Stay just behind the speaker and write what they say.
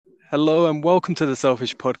Hello and welcome to the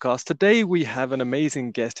Selfish Podcast. Today we have an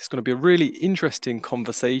amazing guest. It's going to be a really interesting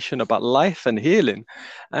conversation about life and healing.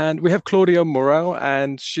 And we have Claudia Moriel,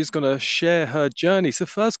 and she's going to share her journey. So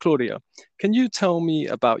first, Claudia, can you tell me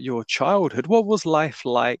about your childhood? What was life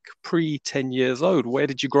like pre 10 years old? Where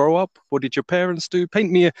did you grow up? What did your parents do? Paint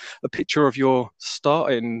me a picture of your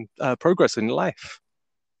starting progress in life.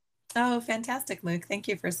 Oh, fantastic, Luke. Thank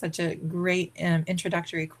you for such a great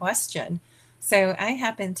introductory question. So, I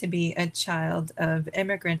happen to be a child of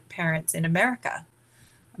immigrant parents in America.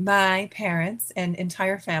 My parents and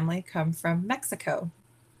entire family come from Mexico,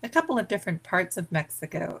 a couple of different parts of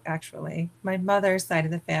Mexico, actually. My mother's side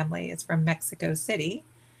of the family is from Mexico City,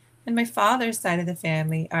 and my father's side of the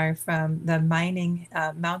family are from the mining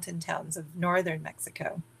mountain towns of northern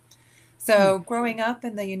Mexico. Hmm. So, growing up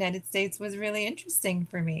in the United States was really interesting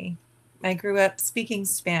for me. I grew up speaking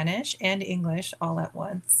Spanish and English all at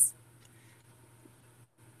once.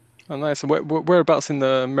 Oh, nice. And whereabouts in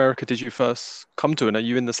the America did you first come to? And are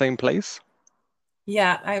you in the same place?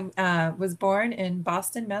 Yeah, I was born in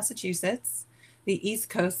Boston, Massachusetts, the East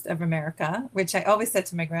Coast of America, which I always said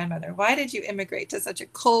to my grandmother, why did you immigrate to such a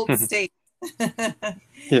cold state?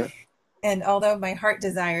 Yeah. And although my heart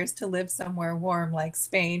desires to live somewhere warm like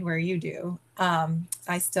Spain, where you do,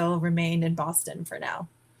 I still remain in Boston for now.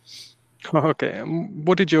 Okay.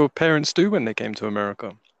 What did your parents do when they came to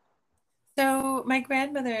America? So, my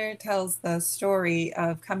grandmother tells the story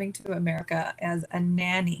of coming to America as a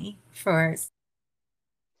nanny for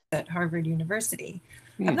at Harvard University.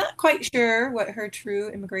 I'm Hmm. not quite sure what her true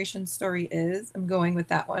immigration story is. I'm going with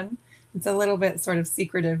that one. It's a little bit sort of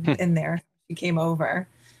secretive Hmm. in there. She came over.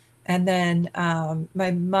 And then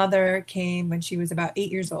my mother came when she was about 8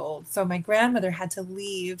 years old. So my grandmother had to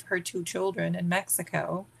leave her two children in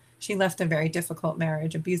Mexico. She left a very difficult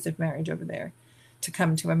marriage, abusive marriage over there, to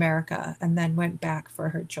come to America and then went back for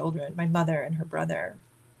her children, my mother and her brother.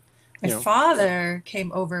 My Yeah. father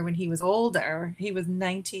came over when he was older. He was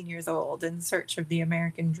 19 years old in search of the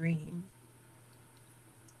American dream.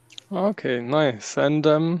 Okay, nice. And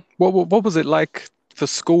what was it like for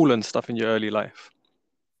school and stuff in your early life?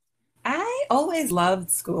 I always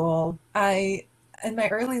loved school. In my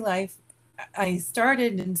early life, I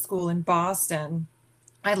started in school in Boston.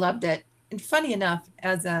 I loved it. And funny enough,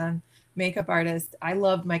 as a makeup artist, I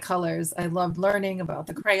loved my colors. I loved learning about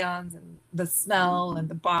the crayons and the smell and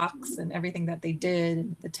the box and everything that they did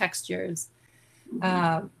and the textures.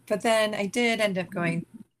 But then I did end up going,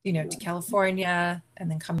 to California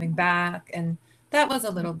and then coming back, and that was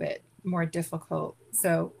a little bit more difficult.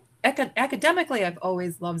 So academically, I've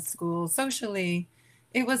always loved school. Socially,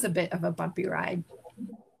 it was a bit of a bumpy ride.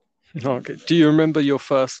 Okay. Do you remember your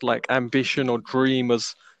first like ambition or dream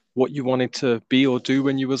as what you wanted to be or do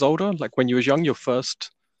when you was older? Like when you was young, your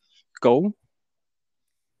first goal?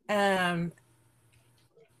 Um,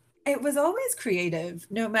 it was always creative.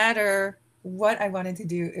 No matter what I wanted to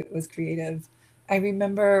do, it was creative. I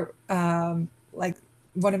remember like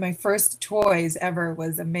one of my first toys ever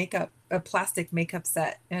was a plastic makeup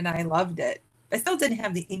set, and I loved it. I still didn't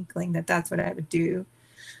have the inkling that that's what I would do.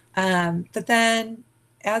 But then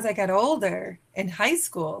as I got older in high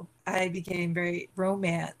school, I became very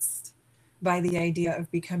romanced by the idea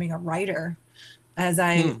of becoming a writer. As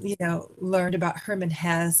I, Hmm. learned about Herman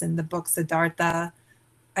Hesse and the book Siddhartha,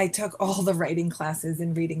 I took all the writing classes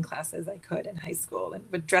and reading classes I could in high school and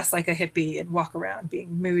would dress like a hippie and walk around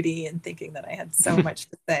being moody and thinking that I had so much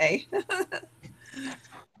to say.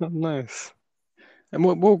 Oh, nice. And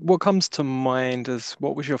what comes to mind as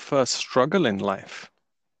what was your first struggle in life?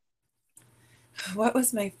 What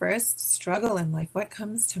was my first struggle in life? What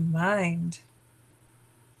comes to mind?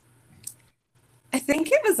 I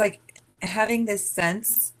think it was like having this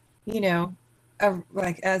sense, you know, of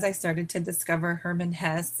like as I started to discover Herman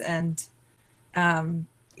Hesse and,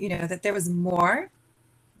 that there was more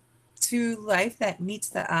to life that meets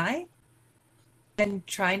the eye and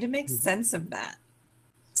trying to make Mhm. sense of that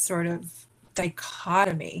sort of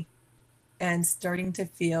dichotomy and starting to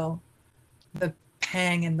feel the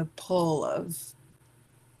pang and the pull of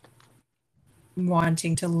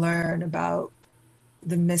wanting to learn about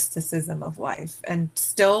the mysticism of life and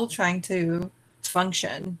still trying to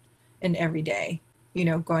function in every day,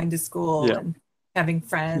 going to school Yeah. and having Mhm.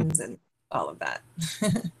 friends and all of that.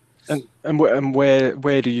 And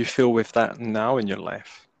where do you feel with that now in your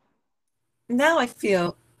life? Now I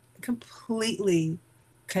feel completely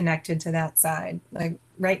connected to that side. Like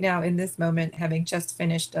right now in this moment, having just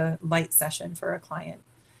finished a light session for a client,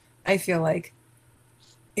 I feel like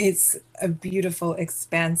it's a beautiful,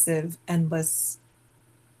 expansive, endless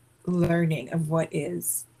learning of what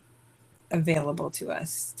is available to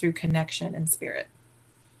us through connection and spirit.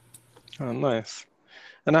 Oh, nice.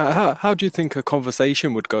 And how do you think a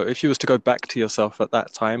conversation would go if you was to go back to yourself at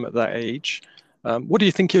that time, at that age? What do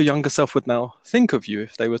you think your younger self would now think of you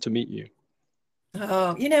if they were to meet you?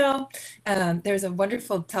 Oh, there's a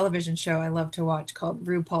wonderful television show I love to watch called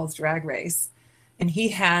RuPaul's Drag Race. And he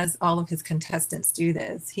has all of his contestants do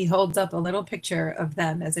this. He holds up a little picture of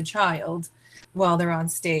them as a child while they're on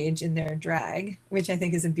stage in their drag, which I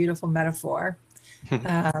think is a beautiful metaphor.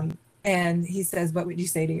 Um, and he says, "What would you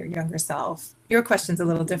say to your younger self?" Your question's a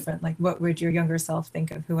little different. Like, what would your younger self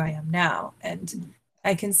think of who I am now? And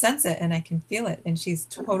I can sense it and I can feel it. And she's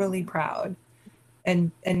totally proud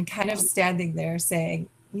and kind of standing there saying,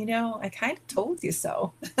 I kind of told you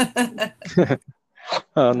so.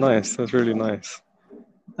 Oh, nice. That's really nice.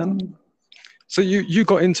 And so you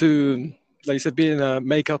got into, like you said, being a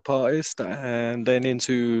makeup artist and then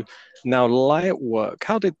into now light work.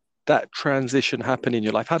 How did that transition happen in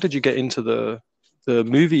your life? How did you get into the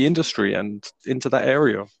movie industry and into that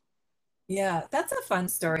area? Yeah, that's a fun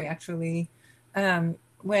story, actually.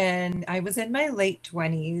 When I was in my late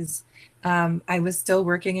 20s, I was still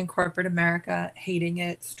working in corporate America, hating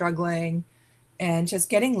it, struggling, and just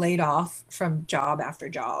getting laid off from job after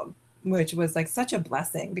job, which was like such a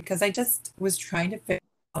blessing because I just was trying to fit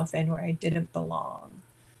myself in where I didn't belong.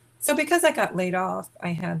 So, because I got laid off, I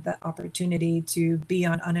had the opportunity to be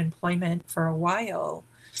on unemployment for a while.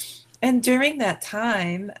 And during that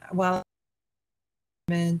time, while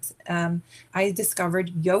I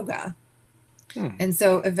discovered yoga. Hmm. And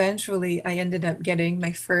so eventually I ended up getting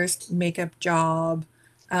my first makeup job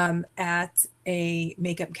at a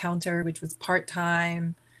makeup counter, which was part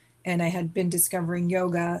time. And I had been discovering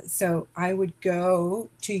yoga. So I would go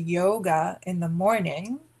to yoga in the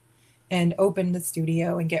morning and open the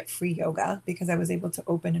studio and get free yoga because I was able to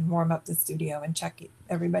open and warm up the studio and check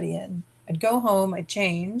everybody in. I'd go home, I'd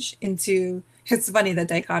change into, it's funny, the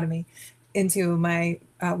dichotomy, into my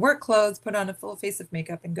work clothes, put on a full face of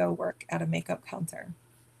makeup, and go work at a makeup counter.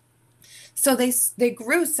 So they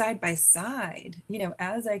grew side by side.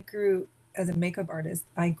 As I grew as a makeup artist,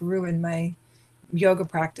 I grew in my yoga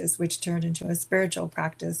practice, which turned into a spiritual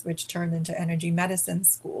practice, which turned into energy medicine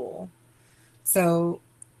school. So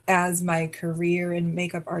as my career in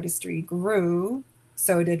makeup artistry grew,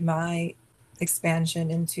 so did my expansion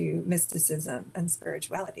into mysticism and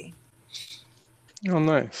spirituality. Oh,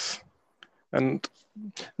 nice. And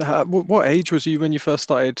what age was you when you first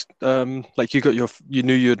started? Like you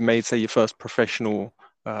knew you had made, say, your first professional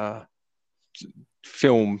uh,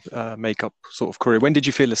 film makeup sort of career. When did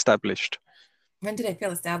you feel established? When did I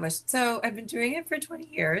feel established? So I've been doing it for 20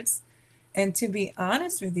 years. And to be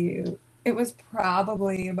honest with you, it was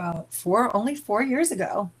probably about only 4 years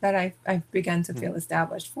ago that I began to feel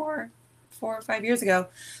established. 4 or 5 years ago,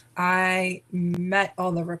 I met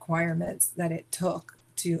all the requirements that it took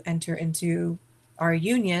to enter into our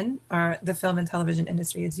union. The film and television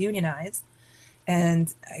industry is unionized,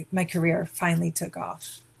 and my career finally took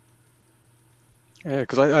off. Yeah,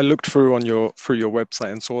 because I looked through on your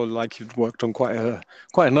website and saw like you'd worked on quite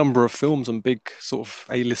a number of films and big sort of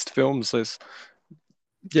A-list films. So it's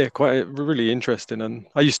yeah, quite really interesting. And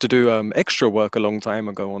I used to do extra work a long time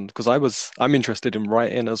ago on because I'm interested in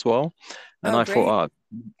writing as well, and Oh, I great. thought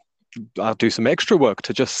I'll do some extra work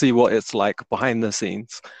to just see what it's like behind the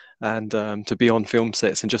scenes and to be on film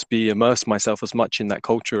sets and just be immerse myself as much in that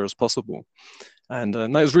culture as possible. And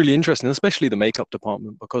that was really interesting, especially the makeup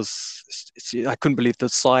department, because I couldn't believe the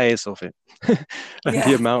size of it and the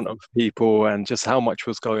Yeah. amount of people and just how much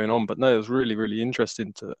was going on. But no, it was really, really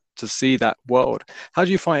interesting to see that world. How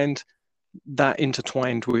do you find that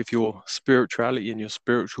intertwined with your spirituality and your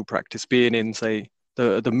spiritual practice, being in, say,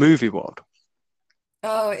 the movie world?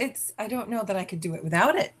 Oh, I don't know that I could do it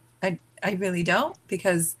without it. I really don't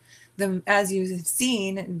because as you've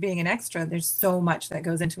seen and being an extra, there's so much that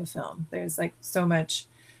goes into a film. There's like so much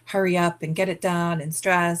hurry up and get it done and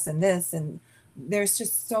stress and this and there's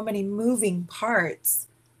just so many moving parts.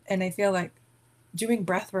 And I feel like doing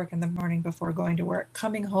breath work in the morning before going to work,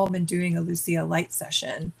 coming home and doing a Lucia Light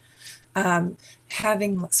session, um,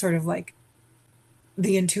 having sort of like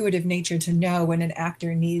the intuitive nature to know when an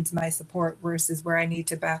actor needs my support versus where I need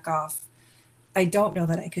to back off. I don't know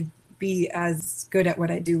that I could be as good at what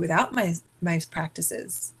I do without my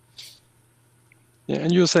practices. Yeah,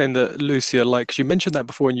 and you were saying that Lucia, like 'cause you mentioned that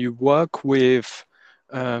before, and you work with,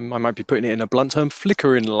 I might be putting it in a blunt term,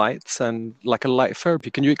 flickering lights and like a light therapy.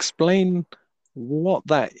 Can you explain what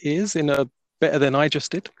that is in a better than I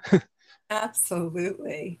just did?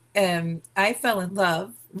 Absolutely. I fell in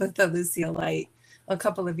love with the Lucia Light a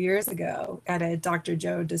couple of years ago at a Dr.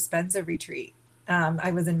 Joe Dispenza retreat.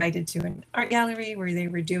 I was invited to an art gallery where they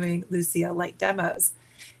were doing Lucia Light demos.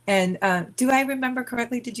 And do I remember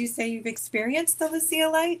correctly? Did you say you've experienced the Lucia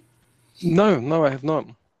Light? No, no, I have not.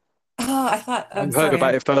 Oh, I thought, I'm I've heard sorry.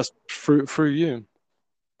 about it first through you.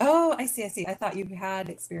 Oh, I see, I see. I thought you had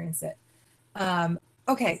experienced it. Um,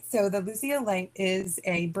 okay, so the Lucia Light is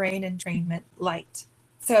a brain entrainment light.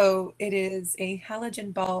 So it is a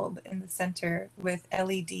halogen bulb in the center with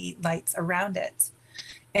LED lights around it,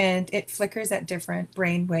 and it flickers at different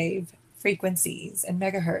brainwave frequencies and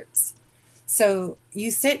megahertz. So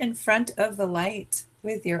you sit in front of the light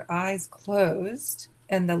with your eyes closed,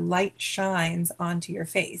 and the light shines onto your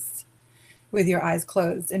face with your eyes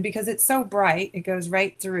closed. And because it's so bright, it goes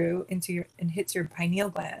right through into your and hits your pineal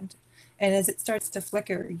gland. And as it starts to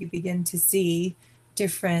flicker, you begin to see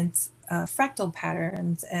different fractal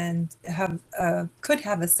patterns and have could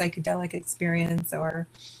have a psychedelic experience or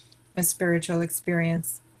a spiritual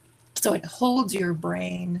experience. So it holds your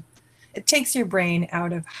brain. It takes your brain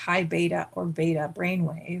out of high beta or beta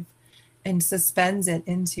brainwave and suspends it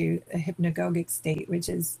into a hypnagogic state, which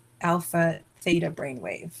is alpha theta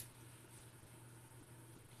brainwave.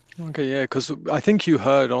 Okay, yeah, because I think you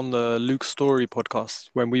heard on the Luke Story podcast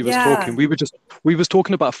when we was talking, Yeah. we was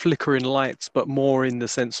talking about flickering lights, but more in the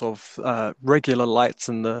sense of regular lights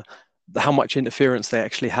and the how much interference they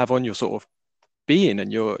actually have on your sort of being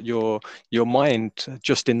and your mind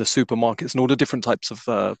just in the supermarkets and all the different types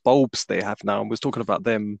of bulbs they have now. And we was talking about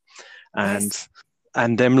them and Yes.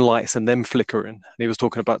 them lights and them flickering. And he was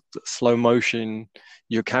talking about slow motion,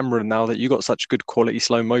 your camera now that you got such good quality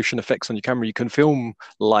slow motion effects on your camera, you can film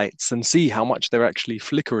lights and see how much they're actually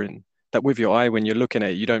flickering. That with your eye, when you're looking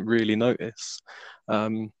at it, you don't really notice.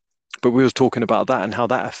 Um, but we was talking about that and how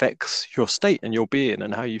that affects your state and your being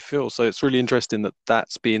and how you feel. So it's really interesting that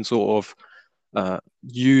that's being sort of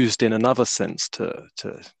used in another sense to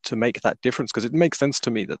make that difference because it makes sense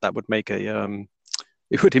to me that that would make a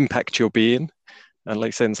it would impact your being and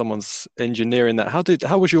like saying someone's engineering that.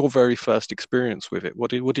 How was your very first experience with it?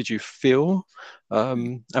 What did you feel,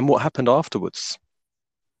 and what happened afterwards?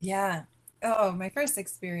 Yeah. Oh, my first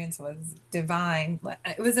experience was divine.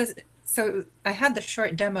 It was so I had the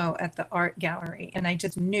short demo at the art gallery, and I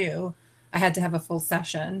just knew I had to have a full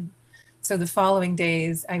session. So the following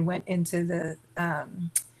days, I went into the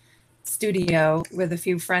studio with a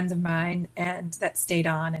few friends of mine, and that stayed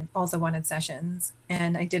on and also wanted sessions.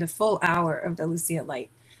 And I did a full hour of the Lucia Light.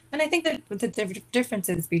 And I think that the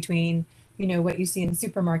differences between, what you see in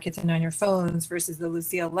supermarkets and on your phones versus the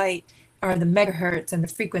Lucia Light are the megahertz and the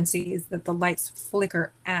frequencies that the lights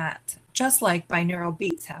flicker at, just like binaural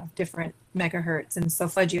beats have different megahertz and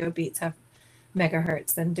solfeggio beats have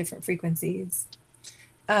megahertz and different frequencies.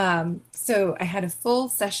 So I had a full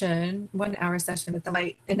session, 1 hour session with the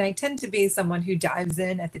light, and I tend to be someone who dives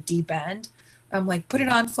in at the deep end. I'm like, put it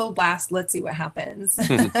on full blast, let's see what happens.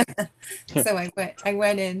 So I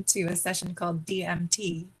went into a session called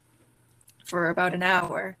DMT for about an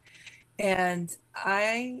hour, and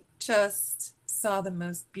I just saw the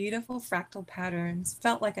most beautiful fractal patterns,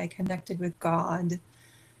 felt like I connected with God.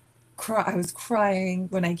 I was crying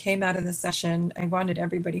when I came out of the session. I wanted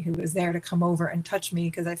everybody who was there to come over and touch me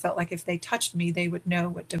because I felt like if they touched me, they would know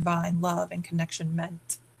what divine love and connection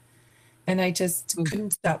meant. And I just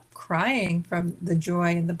couldn't stop crying from the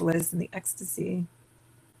joy and the bliss and the ecstasy.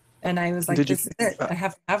 And I was like, Did you? this is it. I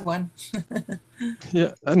have to have one.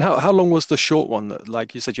 Yeah. And how long was the short one that,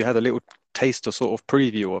 like you said, you had a little taste or sort of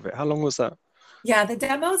preview of it? How long was that? Yeah, the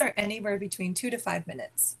demos are anywhere between 2 to 5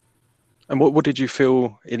 minutes. And what did you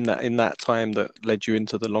feel in that time that led you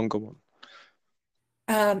into the longer one?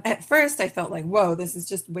 At first, I felt like, whoa, this is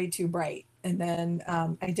just way too bright. And then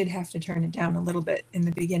I did have to turn it down a little bit in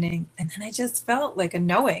the beginning. And then I just felt like a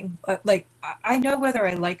knowing. Like I know whether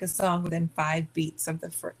I like a song within 5 beats of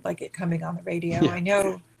like it coming on the radio. Yeah. I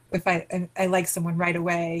know if I like someone right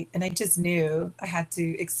away. And I just knew I had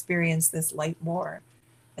to experience this light more.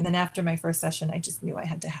 And then after my first session, I just knew I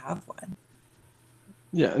had to have one.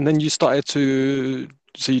 Yeah, and then you started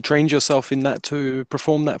so you trained yourself in that to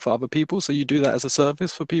perform that for other people. So you do that as a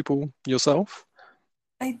service for people yourself?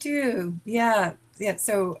 I do. Yeah. Yeah.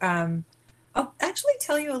 So I'll actually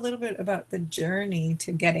tell you a little bit about the journey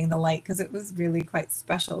to getting the light because it was really quite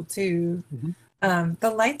special too. Mhm. The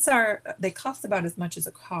lights they cost about as much as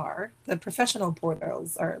a car. The professional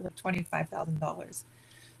portals are like $25,000.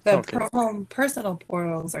 The Okay. home personal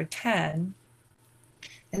portals are 10.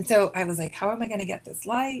 And so I was like, how am I going to get this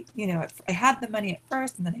light? I had the money at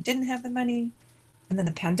first and then I didn't have the money. And then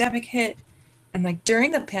the pandemic hit. And like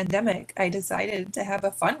during the pandemic, I decided to have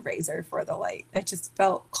a fundraiser for the light. I just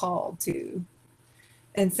felt called to.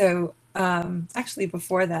 And so actually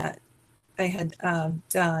before that, I had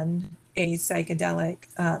done a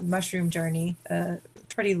psychedelic mushroom journey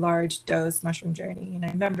pretty large dose mushroom journey. And I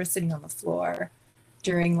remember sitting on the floor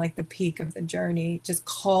during like the peak of the journey, just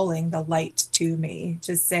calling the light to me,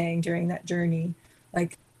 just saying during that journey,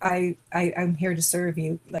 like, I'm here to serve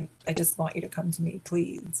you. Like, I just want you to come to me,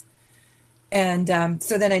 please. And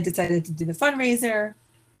so then I decided to do the fundraiser,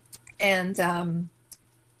 and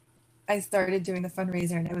I started doing the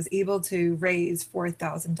fundraiser, and I was able to raise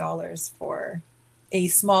 $4,000 for a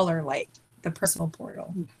smaller light, the personal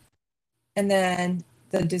portal. And then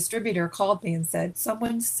the distributor called me and said,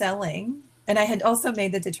 someone's selling. And I had also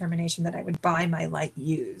made the determination that I would buy my light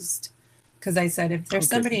used. Because I said, if there's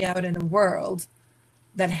somebody out in the world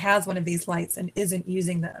that has one of these lights and isn't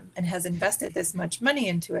using them and has invested this much money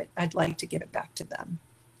into it, I'd like to give it back to them.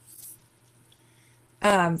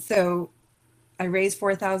 So I raised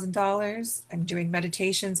 $4,000. I'm doing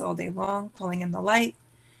meditations all day long, pulling in the light.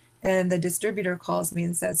 And the distributor calls me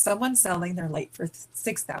and says, someone's selling their light for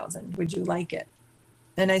 $6,000. Would you like it?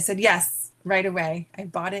 And I said, yes, right away. I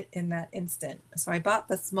bought it in that instant. So I bought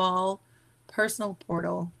the small personal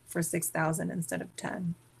portal for $6,000 instead of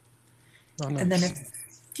 10. Oh, nice. And then a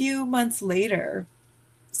few months later,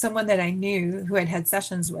 someone that I knew who had had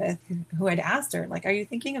sessions with, who had asked her, like, are you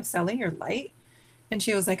thinking of selling your light? And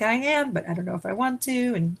she was like, I am, but I don't know if I want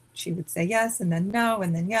to. And she would say yes, and then no,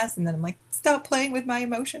 and then yes. And then I'm like, stop playing with my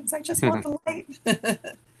emotions. I just want the light.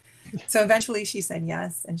 So eventually she said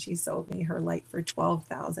yes, and she sold me her light for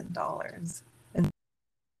 $12,000.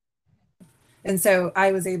 And so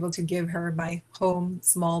I was able to give her my home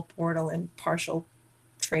small portal and partial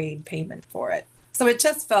trade payment for it. So it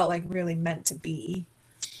just felt like really meant to be.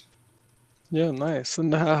 Yeah, nice.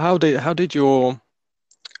 And how did your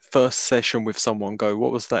first session with someone go?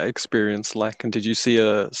 What was that experience like? And did you see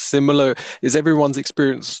is everyone's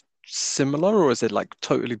experience similar, or is it like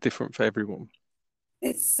totally different for everyone?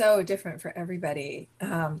 It's so different for everybody.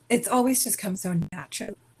 It's always just come so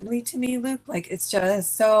naturally to me, Luke. Like, it's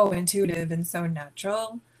just so intuitive and so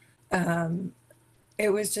natural. It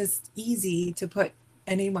was just easy to put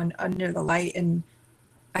anyone under the light, and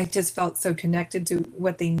I just felt so connected to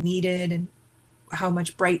what they needed and how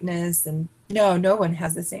much brightness. And no one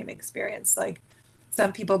has the same experience. Like,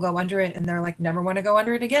 some people go under it and they're like, never want to go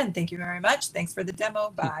under it again. Thank you very much. Thanks for the demo.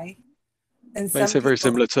 Bye. And Makes some it very people,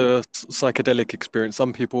 similar to a psychedelic experience.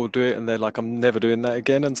 Some people do it and they're like, I'm never doing that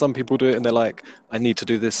again. And some people do it and they're like, I need to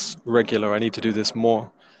do this regular. I need to do this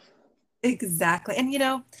more. exactly. And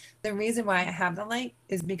the reason why I have the light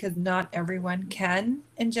is because not everyone can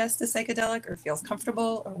ingest a psychedelic or feels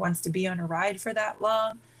comfortable or wants to be on a ride for that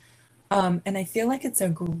long. And I feel like it's a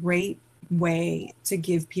great way to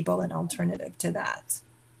give people an alternative to that.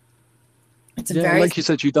 It's a Yeah, and very, like you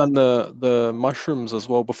said, you've done the mushrooms as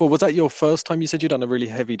well before. Was that your first time? You said you'd done a really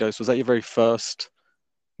heavy dose. Was that your very first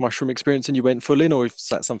mushroom experience and you went full in, or is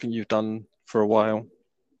that something you've done for a while?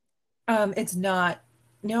 it's not,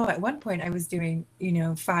 no, at one point I was doing,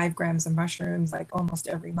 5 grams of mushrooms like almost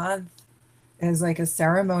every month as like a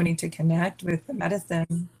ceremony to connect with the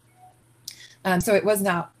medicine. So it was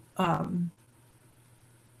not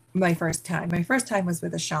my first time. My first time was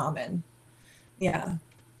with a shaman. Yeah.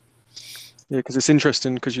 Yeah, because it's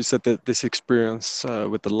interesting because you said that this experience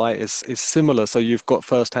with the light is similar. So you've got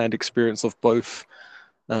first-hand experience of both,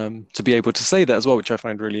 to be able to say that as well, which I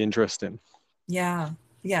find really interesting. Yeah.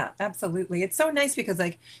 Yeah, absolutely. It's so nice because,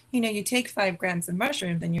 like, you take 5 grams of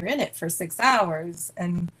mushrooms and you're in it for 6 hours,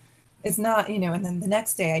 and it's not, and then the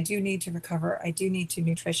next day I do need to recover. I do need to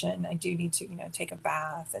nutrition. I do need to, take a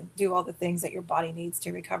bath and do all the things that your body needs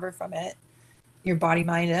to recover from it. Your body,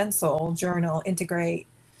 mind, and soul, journal, integrate.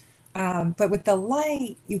 But with the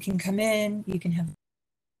light, you can come in, you can have,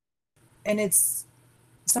 and it's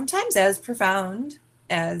sometimes as profound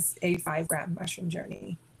as a 5 gram mushroom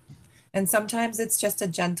journey. And sometimes it's just a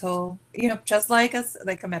gentle, just like us,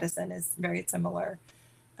 like a medicine is very similar.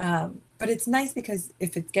 But it's nice because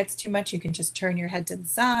if it gets too much, you can just turn your head to the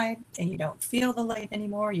side and you don't feel the light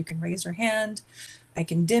anymore. You can raise your hand. I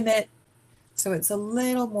can dim it. So it's a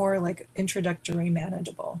little more like introductory,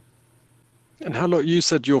 manageable. And how long you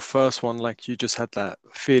said your first one, like you just had that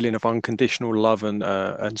feeling of unconditional love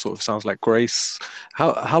and sort of sounds like grace.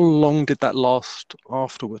 How long did that last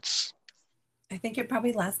afterwards? I think it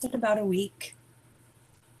probably lasted about a week.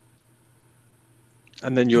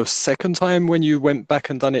 And then your second time when you went back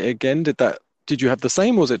and done it again, did you have the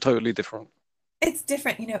same or was it totally different? It's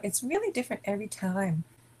different, it's really different every time.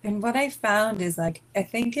 And what I found is, like, I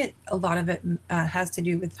think a lot of it has to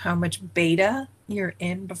do with how much beta you're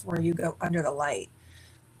in before you go under the light.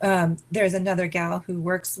 There's another gal who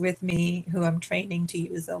works with me who I'm training to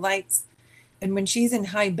use the lights. And when she's in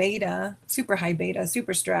high beta, super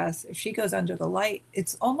stress, if she goes under the light,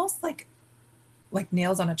 it's almost like like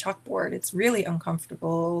nails on a chalkboard. It's really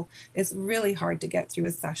uncomfortable. It's really hard to get through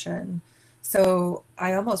a session. So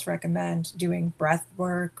I almost recommend doing breath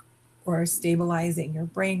work or stabilizing your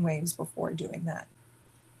brain waves before doing that.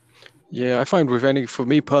 Yeah, I find with any, for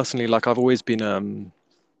me personally, like I've always been,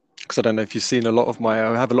 because I don't know if you've seen a lot of my,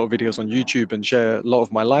 I have a lot of videos on YouTube and share a lot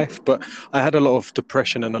of my life, but I had a lot of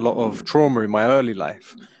depression and a lot of trauma in my early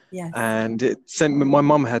life. Yes. And it sent me, my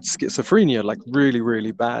mum had schizophrenia, like really,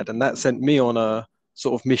 really bad. And that sent me on a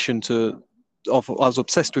sort of mission I was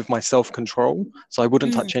obsessed with my self-control. So I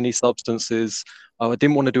wouldn't Mm, touch any substances. I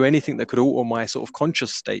didn't want to do anything that could alter my sort of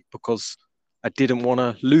conscious state because I didn't want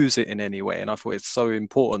to lose it in any way. And I thought it's so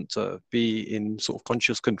important to be in sort of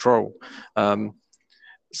conscious control. Um,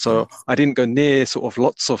 so yes. I didn't go near sort of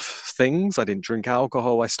lots of things. I didn't drink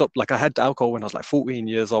alcohol. I stopped, like I had alcohol when I was like 14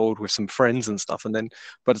 years old with some friends and stuff. And then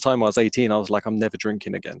by the time I was 18, I was like, I'm never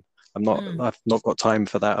drinking again. Mm, I've not got time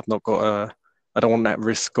for that. I don't want that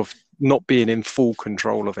risk of not being in full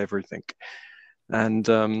control of everything. And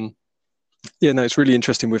yeah, no, it's really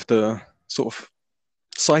interesting with the sort of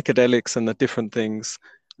psychedelics and the different things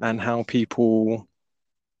and how people,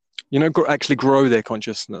 actually grow their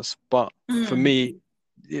consciousness. But for mm, me,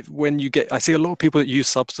 when you get, I see a lot of people that use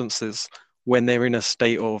substances when they're in a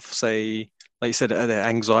state of, say, like you said, their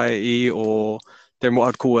anxiety or they're in what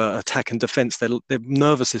I'd call a attack and defense. Their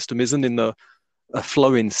nervous system isn't in a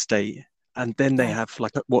flowing state. And then they yeah. have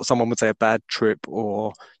like what someone would say a bad trip,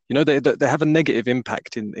 or they have a negative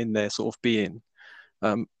impact in their sort of being.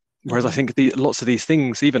 Whereas I Mhm. think lots of these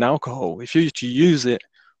things, even alcohol, if you to use it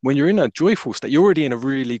when you're in a joyful state, you're already in a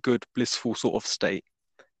really good blissful sort of state.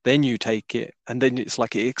 Then you take it, and then it's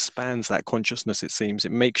like it expands that consciousness. It seems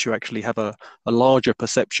it makes you actually have a larger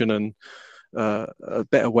perception and a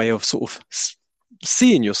better way of sort of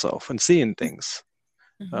seeing yourself and seeing things.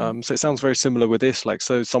 Mhm. So it sounds very similar with this. Like,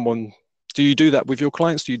 so do you do that with your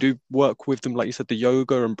clients? Do you do work with them, like you said, the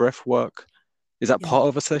yoga and breath work? Is that Yeah. part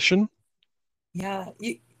of a session? Yeah.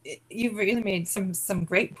 You really made some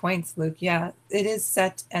great points, Luke. Yeah. It is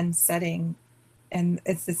set and setting. And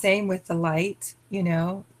it's the same with the light,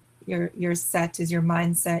 your set is your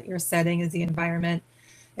mindset, your setting is the environment.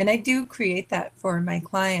 And I do create that for my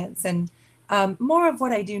clients. And more of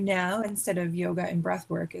what I do now instead of yoga and breath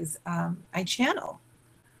work is I channel.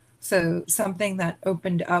 So something that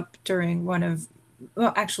opened up during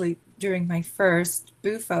well, actually during my first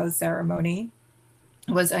Bufo ceremony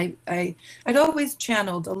was I'd always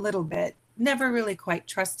channeled a little bit, never really quite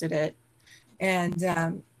trusted it. And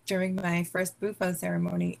during my first Bufo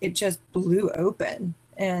ceremony, it just blew open.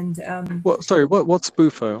 And Sorry, what's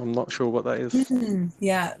Bufo? I'm not sure what that is.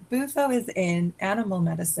 yeah, Bufo is in animal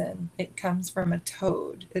medicine. It comes from a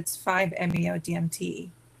toad. It's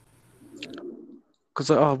 5-MeO-DMT.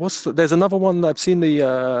 Because there's another one that I've seen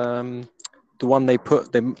the one they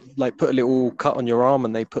like put a little cut on your arm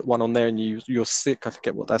and they put one on there and you're sick. I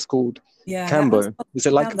forget what that's called. Yeah, that one's Cambo. called Is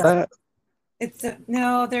it like Cambo. that?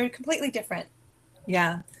 No, they're completely different.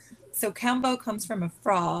 Yeah. So Cambo comes from a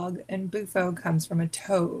frog and Bufo comes from a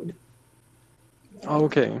toad. Oh,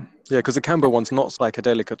 okay. Yeah, because the Cambo one's not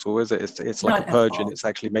psychedelic at all, is it? It's like a Not at purge and all. it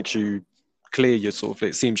actually makes you clear your sort of,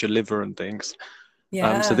 it seems your liver and things. So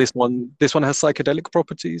Yeah, this one has psychedelic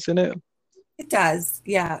properties in it. it does.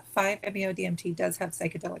 Yeah, 5-MeO-DMT does have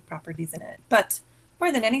psychedelic properties in it. But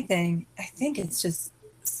more than anything, I think it's just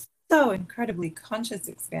so incredibly conscious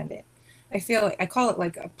expanding. I feel like I call it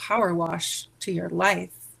like a power wash to your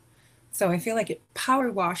life. So I feel like it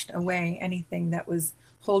power washed away anything that was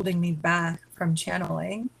holding me back from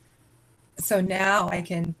channeling. So now I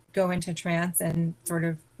can go into trance and sort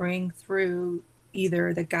of bring through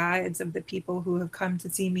either the guides of the people who have come to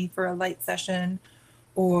see me for a light session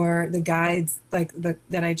or the guides like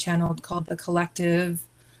that I channeled called the collective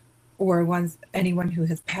or anyone who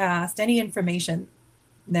has passed, any information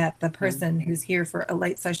that the Mm. person who's here for a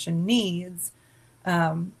light session needs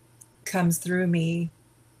um, comes through me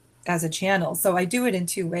as a channel. So I do it in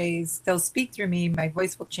two ways. They'll speak through me, my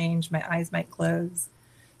voice will change, my eyes might close.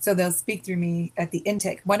 So they'll speak through me at the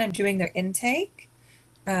intake. When I'm doing their intake,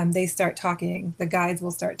 they start talking, the guides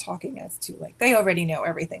will start talking as to like, they already know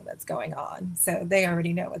everything that's going on. So they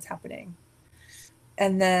already know what's happening.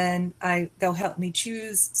 And then they'll help me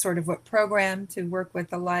choose sort of what program to work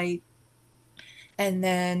with the light. And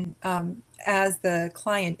then as the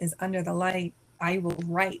client is under the light, I will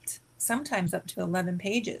write sometimes up to 11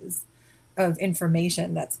 pages of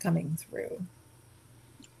information that's coming through.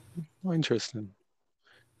 Oh, interesting.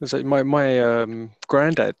 It's like my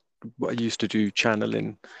granddad used to do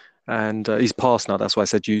channeling, and he's passed now. That's why I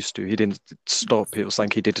said used to. He didn't stop. It was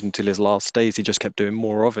like he did until his last days. He just kept doing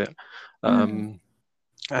more of it. Mm, Um,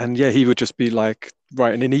 And yeah, he would just be like,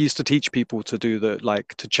 right. And then he used to teach people to do the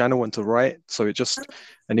like to channel and to write. So it just,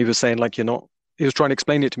 and he was saying like, you're not, he was trying to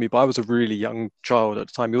explain it to me, but I was a really young child at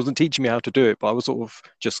the time. He wasn't teaching me how to do it, but I was sort of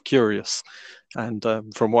just curious. And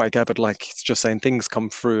from what I gathered, like it's just saying things come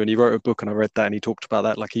through. And he wrote a book, and I read that, and he talked about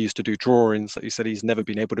that. Like he used to do drawings. That he said he's never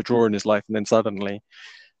been able to draw in his life, and then suddenly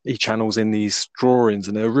he channels in these drawings,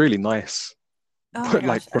 and they're really nice, Oh my like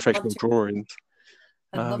gosh, professional drawings.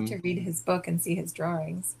 I'd love to Um, read his book and see his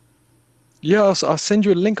drawings. Yeah, I'll send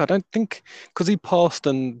you a link. I don't think because he passed,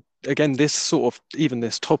 and again, this sort of even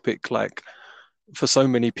this topic, like for so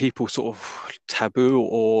many people, sort of taboo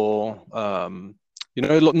or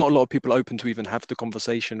not a lot of people are open to even have the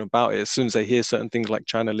conversation about it. As soon as they hear certain things like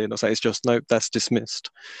channeling or say, it's just nope, that's dismissed.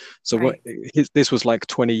 So Right. this was like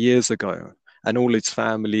 20 years ago, and all his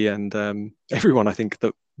family and everyone I think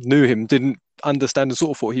that knew him didn't understand and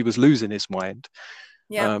sort of thought he was losing his mind.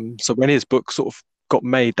 Yep. So when his book sort of got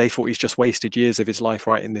made, they thought he's just wasted years of his life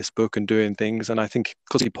writing this book and doing things. And I think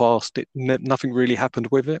because he passed, nothing really happened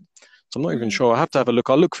with it. So I'm not even Mhm. sure. I have to have a look.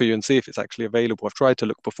 I'll look for you and see if it's actually available. I've tried to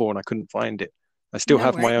look before and I couldn't find it. I still No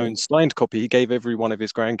have way. my own signed copy. He gave every one of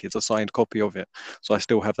his grandkids a signed copy of it. So I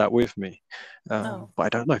still have that with me. Oh, But I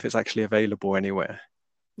don't know if it's actually available anywhere.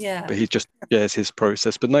 But yeah. he just shares his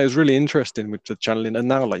process. But no, it's really interesting with the channeling. And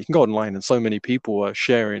now, like, you can go online and so many people are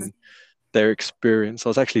sharing their experience. I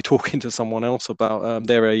was actually talking to someone else about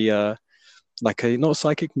they're a like a not a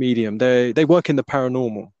psychic medium. They work in the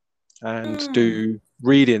paranormal and Mm. do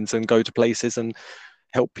readings and go to places and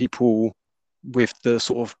help people with the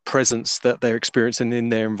sort of presence that they're experiencing in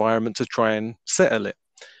their environment to try and settle it.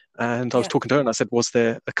 And I was Yeah. talking to her and I said, was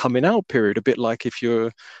there a coming out period? A bit like if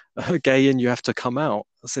you're gay and you have to come out.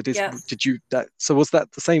 I said, Yeah. did you that so was that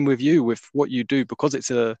the same with you with what you do? Because it's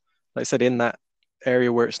like I said, in that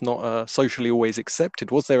area where it's not socially always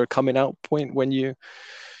accepted, was there a coming out point when you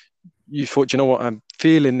thought, you know what, I'm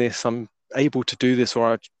feeling this, I'm able to do this,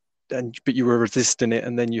 but you were resisting it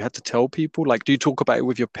and then you had to tell people? Like, do you talk about it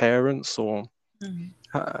with your parents or Mhm.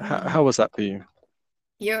 how Mhm. was that for you?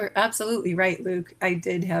 You're absolutely right, Luke. I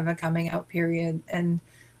did have a coming out period, and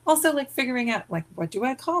also like figuring out like what do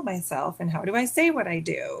I call myself and how do I say what I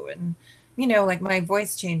do, and like my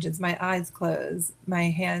voice changes, my eyes close, my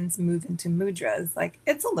hands move into mudras. Like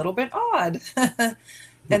it's a little bit odd.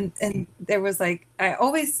 And there was like I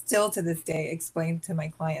always still to this day explain to my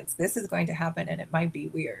clients this is going to happen and it might be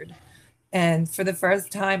weird. And for the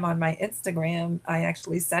first time on my Instagram, I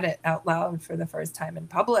actually said it out loud for the first time in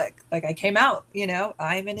public. Like I came out,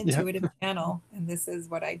 I'm an Yeah. intuitive channel and this is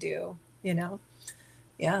what I do, you know.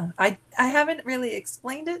 Yeah. I haven't really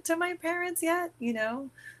explained it to my parents yet.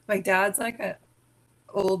 My dad's like a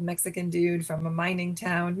old Mexican dude from a mining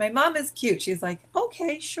town. My mom is cute. She's like,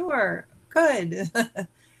 "Okay, sure. Good."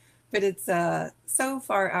 But it's so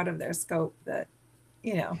far out of their scope that,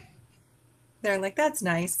 you know, they're like, "That's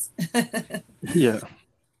nice." Yeah.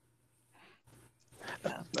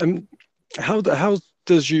 Yeah. Um, how does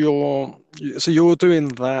so you're doing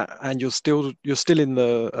that and you're still in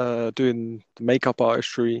the doing the makeup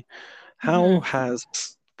artistry. How Mhm. has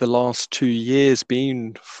the last 2 years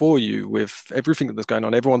been for you with everything that's going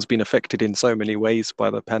on? Everyone's been affected in so many ways by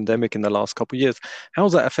the pandemic in the last couple of years.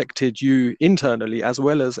 How's that affected you internally as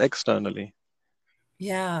well as externally?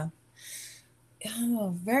 Yeah.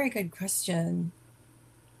 Oh, very good question.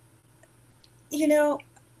 You know,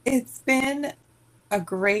 it's been a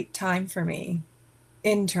great time for me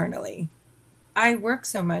internally. I work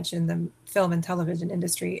so much in the film and television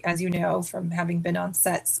industry, as you know, from having been on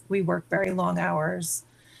sets. We work very long hours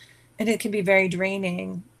and it can be very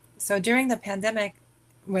draining. So during the pandemic,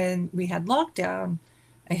 when we had lockdown,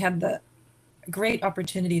 I had the great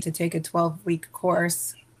opportunity to take a 12-week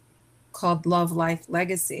course called Love, Life,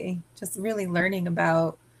 Legacy, just really learning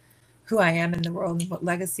about who I am in the world and what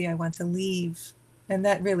legacy I want to leave. And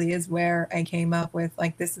that really is where I came up with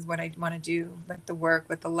like, this is what I want to do, like the work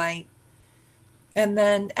with the light. And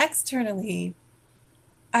then externally,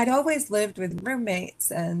 I'd always lived with roommates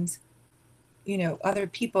and, other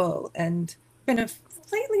people and been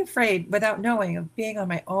completely afraid without knowing of being on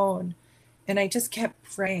my own. And I just kept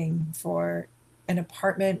praying for an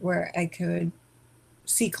apartment where I could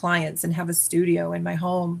see clients and have a studio in my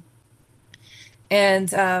home.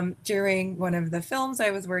 And during one of the films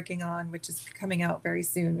I was working on, which is coming out very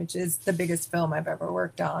soon, which is the biggest film I've ever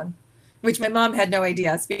worked on, which my mom had no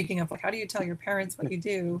idea. Speaking of like, how do you tell your parents what you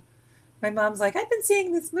do? My mom's like, I've been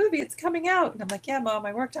seeing this movie. It's coming out. And I'm like, yeah, mom,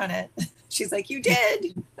 I worked on it. She's like, you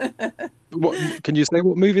did? What can you say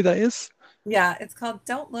what movie that is? Yeah, it's called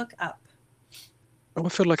Don't Look Up. Oh, I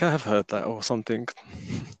feel like I have heard that or something.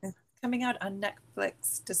 It's coming out on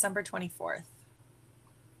Netflix December 24th.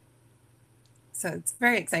 So it's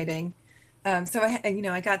very exciting. So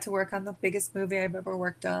I got to work on the biggest movie I've ever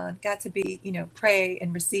worked on. Got to be, pray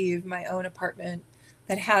and receive my own apartment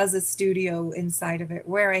that has a studio inside of it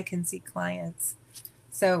where I can see clients.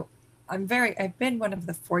 So I've been one of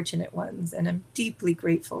the fortunate ones, and I'm deeply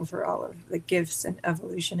grateful for all of the gifts and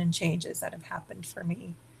evolution and changes that have happened for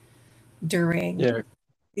me during Yeah,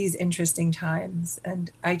 these interesting times. And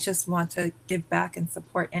I just want to give back and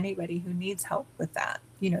support anybody who needs help with that,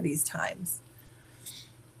 these times.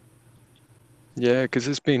 yeah, because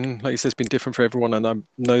it's been, like you said, it's been different for everyone, and I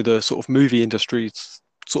know the sort of movie industry's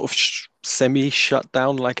sort of semi shut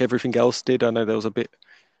down like everything else did. I know it was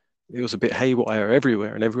a bit haywire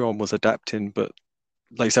everywhere, and everyone was adapting. But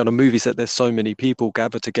like you said, on a movie set, there's so many people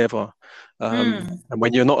gathered together, Mm, and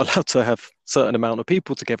when you're not allowed to have certain amount of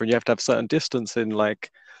people together, and you have to have certain distance in like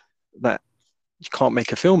that, you can't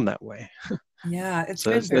make a film that way. yeah, it's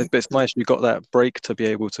So been it's, very it's nice you got that break to be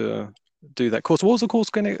able to do that course. What was the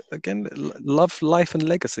course going to again? Love, life, and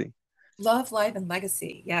legacy. love, life, and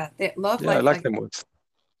legacy. Yeah, love, Yeah, I life, like legacy. them words.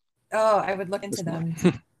 Oh, I would look into That's them.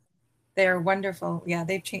 nice. They're wonderful. Yeah,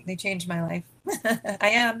 they changed my life. I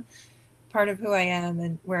am part of who I am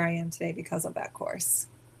and where I am today because of that course.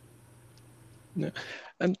 Yeah.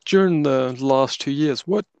 And during the last 2 years,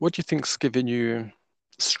 what do you think's given you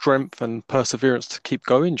strength and perseverance to keep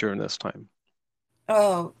going during this time?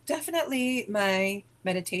 Oh, definitely my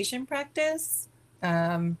meditation practice.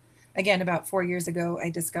 Um, Again, about 4 years ago, I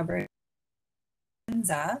discovered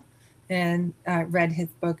Enza and read his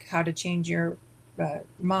book, How to Change Your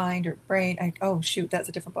Mind or Brain. Oh, shoot, that's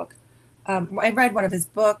a different book. I read one of his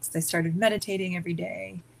books. I started meditating every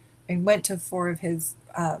day. I went to 4 of his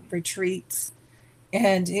retreats,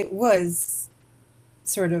 and it was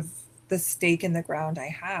sort of the stake in the ground I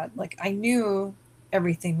had. Like, I knew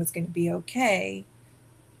everything was going to be okay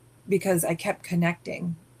because I kept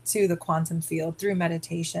connecting to the quantum field through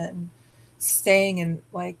meditation, staying in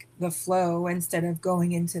like the flow instead of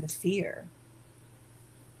going into the fear.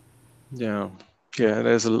 Yeah. Yeah,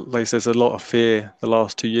 there's a lot of fear the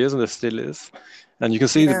last 2 years, and there still is. And you can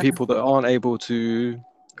see the Yeah. people that aren't able to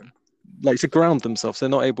to ground themselves. They're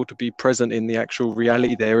not able to be present in the actual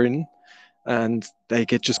reality they're in, and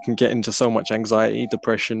just can get into so much anxiety,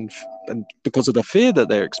 depression, and because of the fear that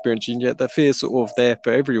they're experiencing. Yet the fear is sort of there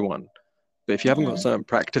for everyone. But if you haven't got Mm-hmm. certain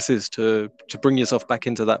practices to bring yourself back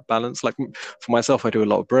into that balance, like for myself, I do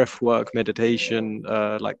a lot of breath work, meditation,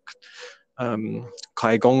 um,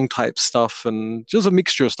 Gong type stuff, and just a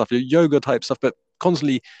mixture of stuff, yoga type stuff, but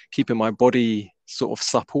constantly keeping my body sort of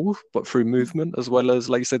supple, but through movement, as well as,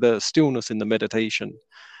 like you say, the stillness in the meditation.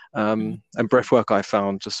 And breath work I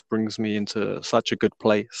found just brings me into such a good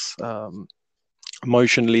place,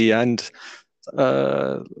 emotionally and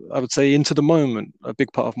uh, I would say into the moment. A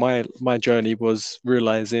big part of my journey was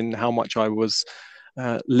realizing how much I was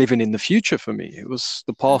living in the future for me. It was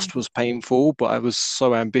the past was painful, but I was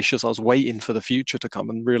so ambitious. I was waiting for the future to come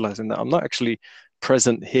and realizing that I'm not actually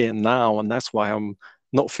present here now, and that's why I'm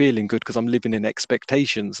not feeling good because I'm living in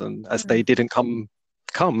expectations, and as they didn't come,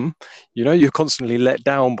 you're constantly let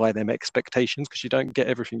down by them expectations because you don't get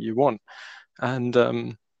everything you want.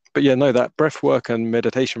 And but yeah, no, that breath work and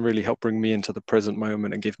meditation really helped bring me into the present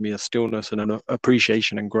moment and give me a stillness and an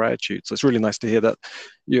appreciation and gratitude. So it's really nice to hear that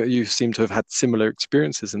you seem to have had similar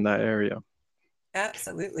experiences in that area.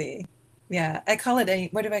 Absolutely. Yeah, I call it a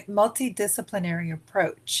what do I multidisciplinary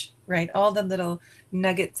approach, right? All the little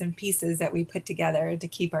nuggets and pieces that we put together to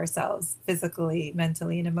keep ourselves physically,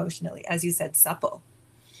 mentally, and emotionally, as you said, supple.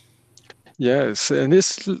 Yes, and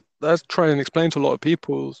this I try and explain to a lot of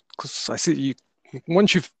people because I see you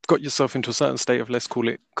once you've got yourself into a certain state of, let's call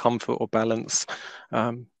it comfort or balance,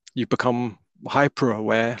 you become hyper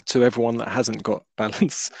aware to everyone that hasn't got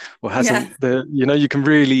balance or Yeah. hasn't you can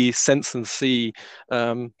really sense and see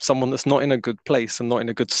someone that's not in a good place and not in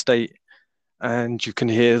a good state, and you can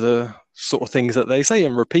hear the sort of things that they say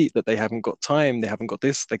and repeat that they haven't got time, they haven't got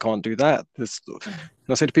this, they can't do that. And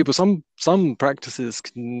I say to people, some practices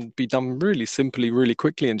can be done really simply, really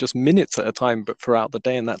quickly, in just minutes at a time, but throughout the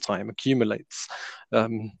day, and that time accumulates.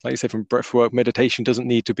 Like you say, from breath work, meditation doesn't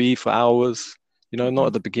need to be for hours. Not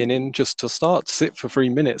at the beginning. Just to start, sit for 3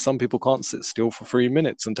 minutes. Some people can't sit still for 3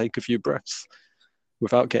 minutes and take a few breaths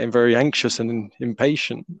without getting very anxious and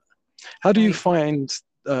impatient. How do you Right. find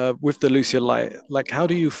with the Lucia Light, like how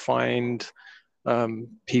do you find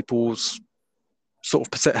people's sort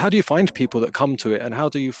of how do you find people that come to it, and how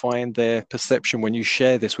do you find their perception when you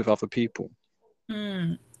share this with other people?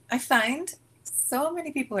 Mm. I find so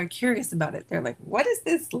many people are curious about it. They're like, what is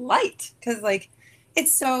this light? Because, like,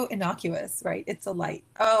 it's so innocuous, right? It's a light.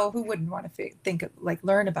 Oh, who wouldn't want to think of, like,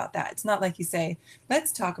 learn about that? It's not like you say,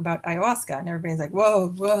 let's talk about ayahuasca, and everybody's like,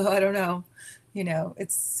 whoa, I don't know.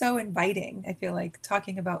 It's so inviting. I feel like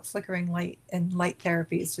talking about flickering light and light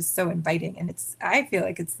therapy is just so inviting, and I feel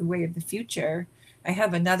like it's the way of the future. I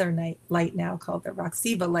have another light now called the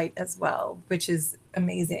Roxiva light as well, which is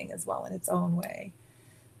amazing as well in its own way.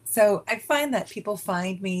 So I find that people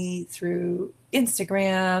find me through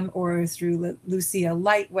Instagram or through Lucia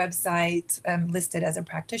Light website. I'm listed as a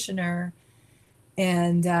practitioner.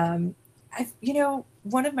 And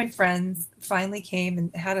one of my friends finally came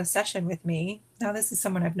and had a session with me. Now, this is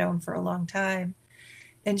someone I've known for a long time.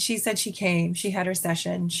 And she said she came, she had her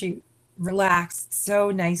session, she relaxed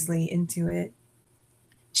so nicely into it.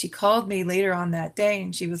 She called me later on that day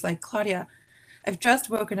and she was like, Claudia, I've just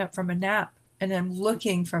woken up from a nap and I'm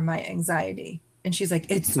looking for my anxiety. And she's like,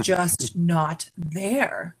 it's just not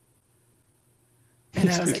there. And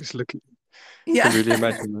I was like, Just look, can yeah, really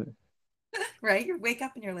imagine that. right. You wake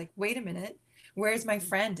up and you're like, wait a minute, where's my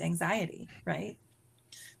friend anxiety? Right.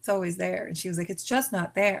 It's always there. And she was like, it's just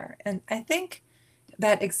not there. And I think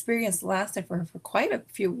that experience lasted for her for quite a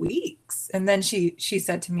few weeks. And then she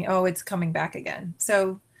said to me, oh, it's coming back again.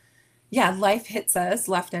 So yeah, life hits us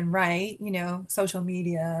left and right, social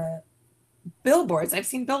media, billboards. I've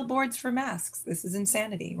seen billboards for masks. This is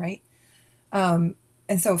insanity, right? And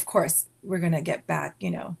so, of course, we're going to get back,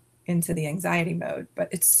 into the anxiety mode. But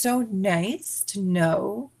it's so nice to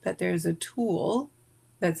know that there's a tool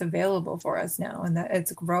that's available for us now and that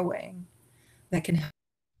it's growing that can help.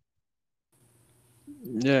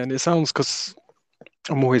 Yeah, and it sounds because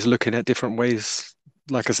I'm always looking at different ways,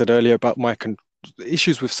 like I said earlier, about my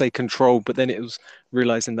issues with, say, control, but then it was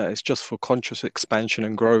realizing that it's just for conscious expansion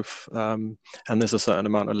and growth. And there's a certain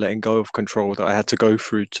amount of letting go of control that I had to go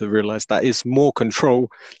through to realize that is more control,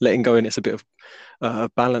 letting go, and it's a bit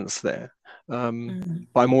of balance there. Mm,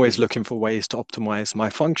 But I'm always looking for ways to optimize my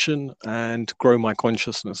function and grow my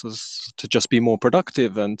consciousness to just be more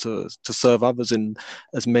productive and to serve others in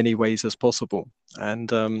as many ways as possible. And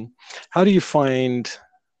how do you find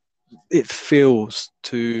it feels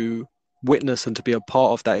to witness and to be a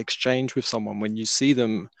part of that exchange with someone when you see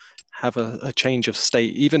them have a change of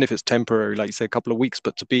state, even if it's temporary, like you say, a couple of weeks,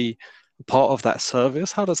 but to be a part of that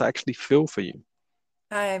service? How does that actually feel for you?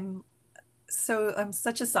 I'm I'm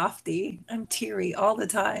such a softie. I'm teary all the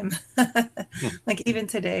time. Like even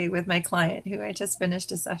today with my client who I just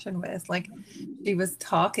finished a session with, like she was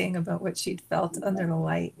talking about what she'd felt under the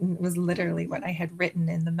light, and it was literally what I had written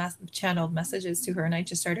in the channeled messages to her, and I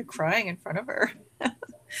just started crying in front of her.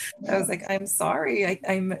 I was like, I'm sorry.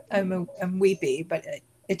 I'm weepy, but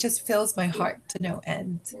it just fills my heart to no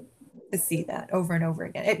end to see that over and over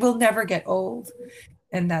again. It will never get old.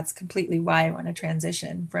 And that's completely why I want to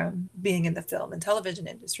transition from being in the film and television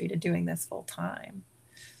industry to doing this full time.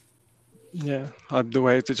 Yeah, the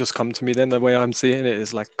way it just come to me then, the way I'm seeing it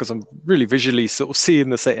is like, because I'm really visually sort of seeing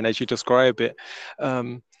the setting as you describe it.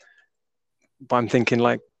 Um, but I'm thinking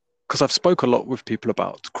like, because I've spoke a lot with people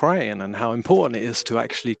about crying and how important it is to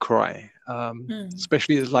actually cry, Mm,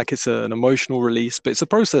 especially as like it's an emotional release, but it's a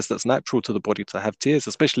process that's natural to the body to have tears,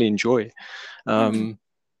 especially in joy. mm, Um,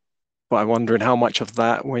 but I'm wondering how much of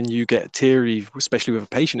that, when you get teary, especially with a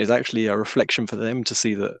patient, is actually a reflection for them to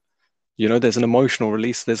see that, there's an emotional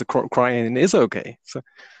release, there's a crying and it is okay. So,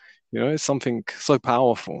 it's something so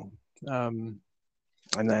powerful, um,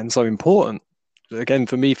 and then so important. Again,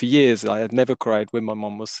 for me, for years, I had never cried when my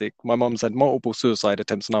mum was sick. My mum's had multiple suicide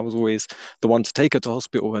attempts, and I was always the one to take her to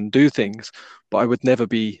hospital and do things, but I would never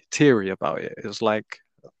be teary about it. It was like,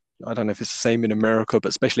 I don't know if it's the same in America, but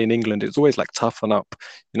especially in England, it's always like toughen up.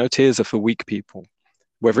 Tears are for weak people,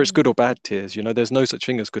 whether it's mm. good or bad tears. There's no such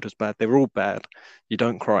thing as good as bad. They're all bad. You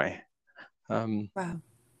don't cry. Um, Wow.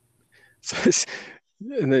 so it's,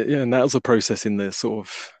 yeah, and that was a process in the sort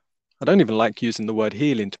of, I don't even like using the word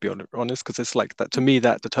healing, to be honest, because it's like that, to me,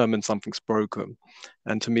 that determines something's broken.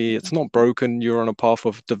 And to me, it's not broken. You're on a path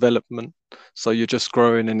of development. So you're just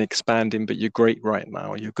growing and expanding, but you're great right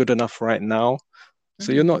now. You're good enough right now.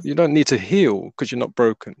 So Mm, you don't need to heal because you're not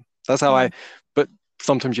broken. That's how mm. but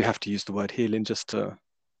sometimes you have to use the word healing just to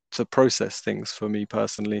process things for me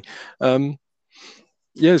personally. Um,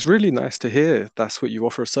 yeah, it's really nice to hear that's what you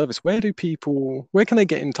offer a service. Where can they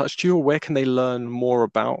get in touch to you, or where can they learn more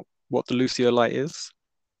about what the Lucio Light is?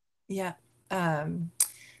 Yeah. Um,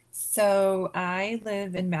 so I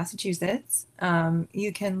live in Massachusetts.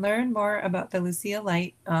 You can learn more about the Lucia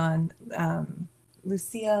Light on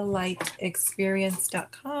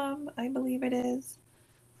lucialightexperience.com, I believe it is.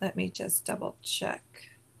 Let me just double check.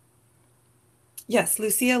 Yes,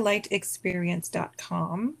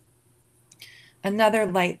 lucialightexperience.com. Another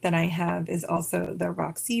light that I have is also the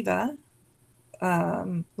Roxiva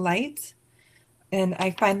light. And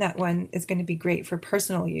I find that one is going to be great for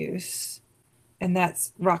personal use. And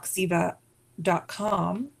that's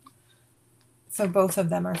roxiva.com. So both of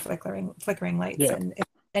them are flickering lights. Yeah. And if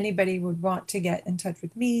anybody would want to get in touch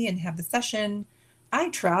with me and have the session, I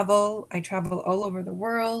travel. I travel all over the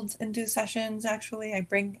world and do sessions. Actually, I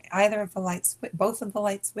bring either of the lights, both of the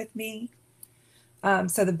lights with me.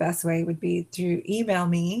 So the best way would be to email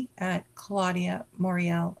me at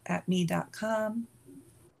claudiamoriel@me.com.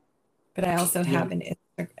 But I also Yeah. have an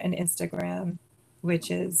Instagram,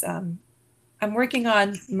 which is I'm working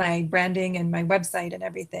on my branding and my website and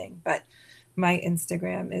everything, but my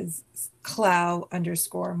Instagram is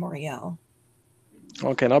Clow_Moriel.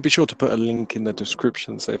 Okay, and I'll be sure to put a link in the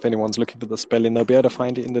description. So if anyone's looking for the spelling, they'll be able to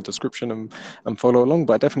find it in the description and follow along.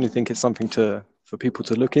 But I definitely think it's something for people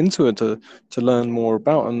to look into and to learn more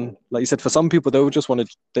about. And like you said, for some people, they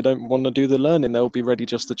don't want to do the learning. They'll be ready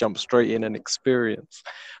just to jump straight in and experience.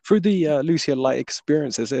 Through the Lucia Light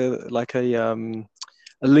experience, is there like a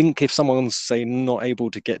link if someone's say not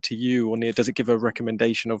able to get to you or near? Does it give a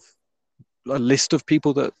recommendation of a list of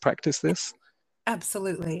people that practice this?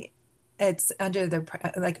 Absolutely. It's under the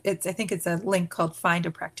I think it's a link called Find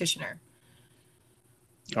a Practitioner.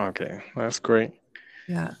 Okay, that's great.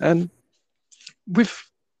 Yeah. And with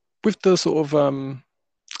the sort of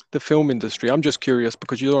the film industry, I'm just curious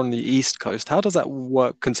because you're on the East Coast. How does that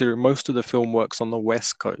work considering most of the film works on the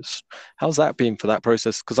West Coast? How's that been for that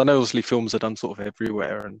process? Because I know obviously films are done sort of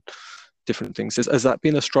everywhere and different things. Has that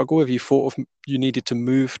been a struggle? Have you thought of you needed to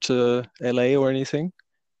move to LA or anything?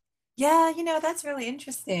 Yeah, that's really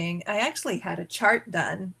interesting. I actually had a chart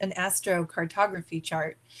done, an astrocartography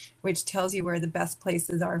chart, which tells you where the best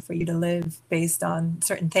places are for you to live based on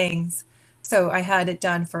certain things. So I had it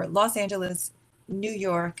done for Los Angeles, New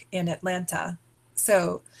York, and Atlanta.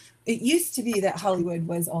 So it used to be that Hollywood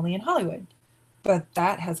was only in Hollywood, but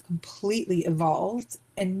that has completely evolved.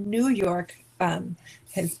 And New York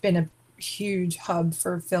has been a huge hub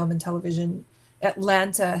for film and television.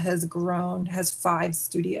 Atlanta has grown, has 5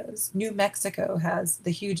 studios. New Mexico has the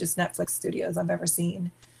hugest Netflix studios I've ever seen.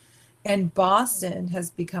 And Boston has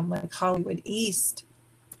become like Hollywood East.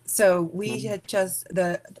 So we Mm. had just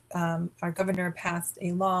our governor passed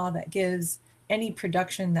a law that gives any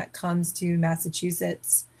production that comes to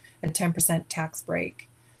Massachusetts a 10% tax break.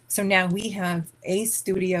 So now we have a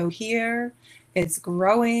studio here. It's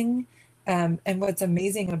growing. And what's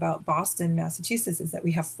amazing about Boston, Massachusetts, is that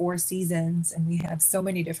we have 4 seasons and we have so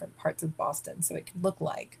many different parts of Boston. So it can look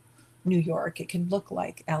like New York, it can look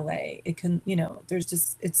like LA, it can, there's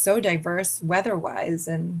just, it's so diverse weather wise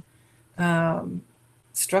and um,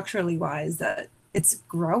 structurally wise that it's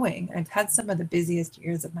growing. I've had some of the busiest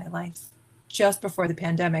years of my life. Just before the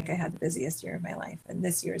pandemic, I had the busiest year of my life. And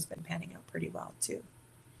this year has been panning out pretty well too.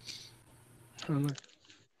 Mm.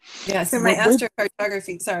 Yeah, so my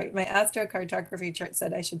astrocartography chart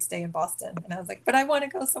said I should stay in Boston. And I was like, but I want to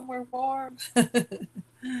go somewhere warm.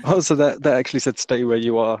 Oh, so that actually said stay where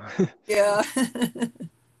you are. Yeah.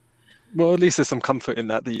 Well, at least there's some comfort in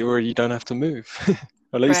that you already don't have to move.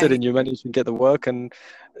 Well, like you said, Right. and you managed to get the work and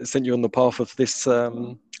it sent you on the path of this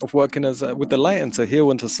of working as with the light and to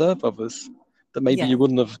heal and to serve others that maybe Yeah. you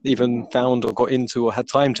wouldn't have even found or got into or had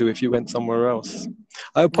time to if you went somewhere else.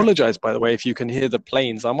 I Right. apologize, by the way, if you can hear the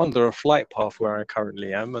planes. I'm under a flight path where I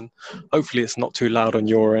currently am, and hopefully it's not too loud on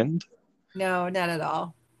your end. No, not at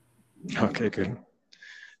all. Okay, good.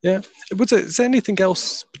 Yeah. Is there anything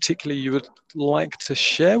else particularly you would like to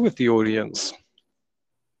share with the audience?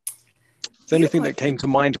 Is there You anything that pointed came to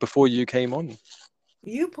mind before you came on?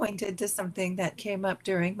 you pointed to something that came up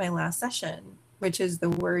during my last session, which is the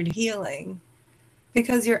word healing.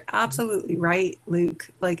 Because you're absolutely right, Luke.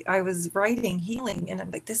 Like I was writing healing and I'm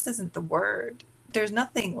like, this isn't the word. There's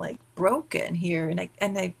nothing like broken here. And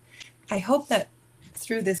I hope that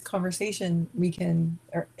through this conversation we can,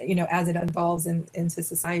 or as it evolves into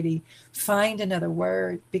society, find another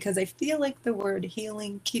word, because I feel like the word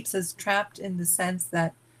healing keeps us trapped in the sense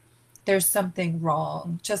that there's something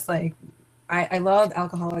wrong. Just like I love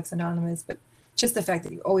Alcoholics Anonymous, but just the fact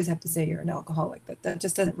that you always have to say you're an alcoholic, that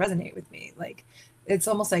just doesn't resonate with me. Like it's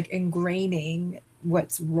almost like ingraining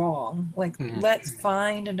what's wrong. Like Mhm. let's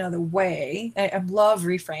find another way. I love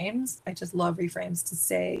reframes. I just love reframes to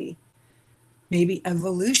say maybe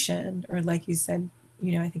evolution, or like you said,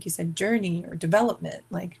 I think you said journey or development.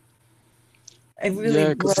 Like I Yeah, really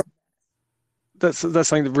love. because that's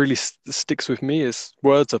something that really sticks with me is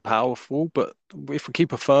words are powerful, but if we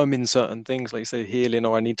keep affirming certain things, like you say, healing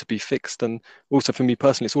or I need to be fixed, and also for me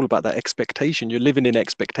personally, it's all about that expectation. You're living in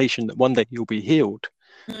expectation that one day you'll be healed.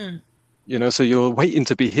 Mm, So you're waiting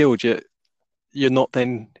to be healed, yet you're not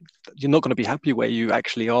then you're not going to be happy where you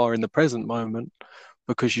actually are in the present moment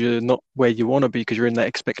because you're not where you want to be because you're in that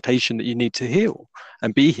expectation that you need to heal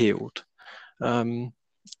and be healed. Um,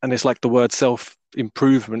 and it's like the word self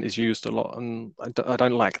improvement is used a lot, and I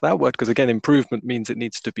don't like that word because again, improvement means it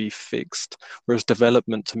needs to be fixed, whereas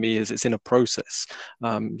development to me is it's in a process.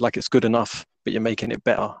 Like it's good enough, but you're making it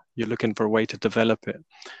better. You're looking for a way to develop it.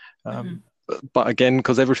 Hmm. But again,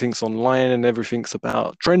 because everything's online and everything's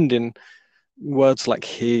about trending, words like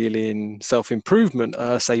healing, self-improvement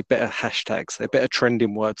are, say, better hashtags. They're better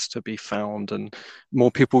trending words to be found, and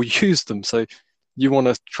more people use them. So you want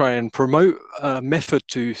to try and promote a method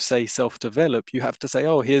to, say, self-develop, you have to say,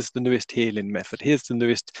 oh, here's the newest healing method. Here's the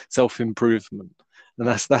newest self-improvement. And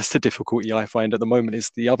that's the difficulty I find at the moment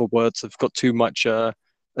is the other words have got too much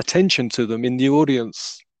attention to them in the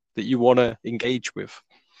audience that you want to engage with.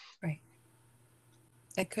 Right.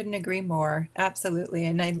 I couldn't agree more. Absolutely.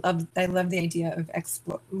 And I love the idea of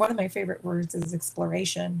explore. One of my favorite words is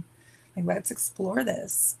exploration. Like, let's explore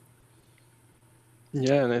this.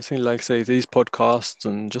 Yeah, and I think like say these podcasts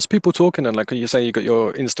and just people talking and like you say you got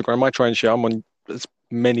your Instagram. I try and share. I'm on as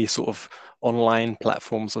many sort of online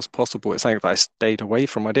platforms as possible. It's something that I stayed away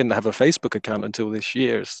from. I didn't have a Facebook account until this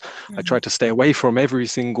year. I Hmm. tried to stay away from every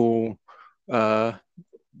single uh,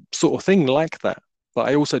 sort of thing like that. But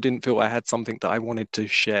I also didn't feel I had something that I wanted to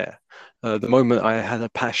share. The moment I had a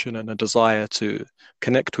passion and a desire to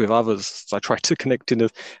connect with others, I tried to connect in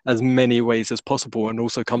as many ways as possible and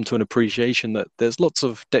also come to an appreciation that there's lots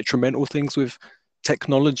of detrimental things with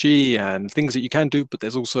technology and things that you can do, but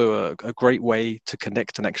there's also a great way to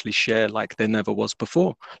connect and actually share like there never was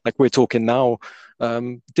before. Like we're talking now,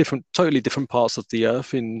 totally different parts of the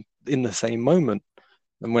earth in the same moment.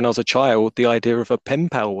 And when I was a child, the idea of a pen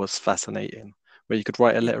pal was fascinating, where you could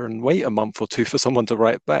write a letter and wait a month or two for someone to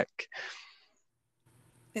write back.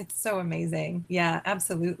 It's so amazing. Yeah,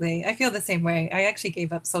 absolutely. I feel the same way. I actually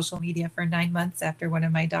gave up social media for 9 months after one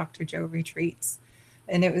of my Dr. Joe retreats.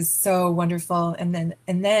 And it was so wonderful. And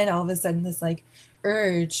then all of a sudden this like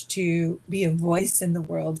urge to be a voice in the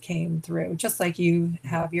world came through, just like you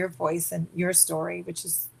have your voice and your story, which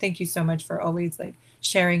is thank you so much for always like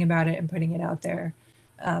sharing about it and putting it out there.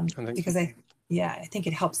 And thank you. Because yeah, I think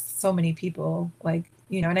it helps so many people. Like,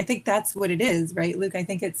 and I think that's what it is, right, Luke? I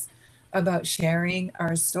think it's about sharing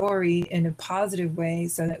our story in a positive way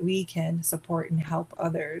so that we can support and help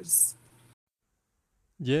others.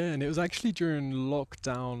 Yeah, and it was actually during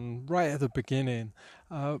lockdown, right at the beginning.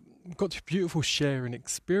 Uh, got a beautiful sharing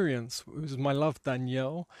experience. It was my love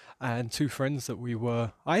Danielle and two friends that we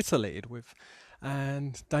were isolated with,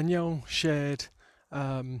 and Danielle shared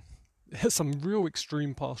um, some real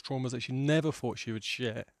extreme past traumas that she never thought she would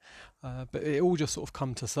share. But it all just sort of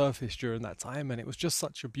come to surface during that time, and it was just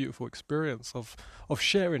such a beautiful experience of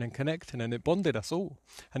sharing and connecting, and it bonded us all,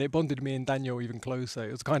 and it bonded me and Daniel even closer.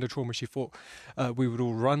 It was the kind of trauma she thought we would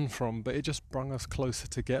all run from, but it just brought us closer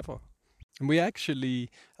together. And we actually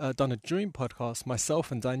done a joint podcast,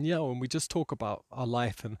 myself and Danielle, and we just talk about our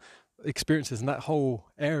life and experiences and that whole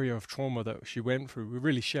area of trauma that she went through. We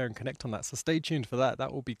really share and connect on that. So stay tuned for that.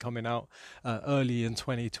 That will be coming out early in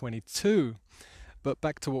 2022. But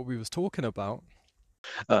back to what we was talking about.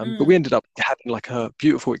 But we Mm, ended up having like a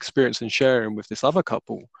beautiful experience and sharing with this other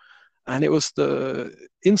couple. And it was the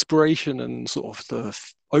inspiration and sort of the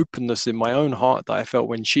openness in my own heart that I felt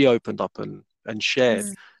when she opened up and shared.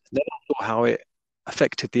 mm, And then I saw how it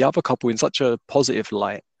affected the other couple in such a positive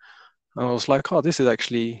light. And I was like, oh, this is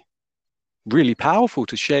actually really powerful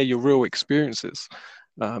to share your real experiences,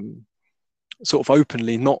 um, sort of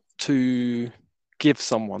openly, not to give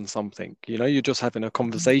someone something. You're just having a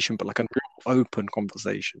mhm, conversation, but like a real open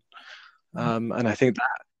conversation. right. And I think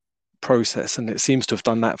that process, and it seems to have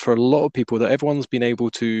done that for a lot of people, that everyone's been able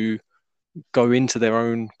to go into their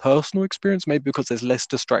own personal experience, maybe because there's less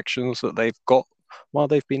distractions that they've got while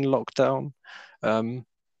they've been locked down. Um,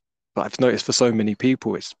 but I've noticed for so many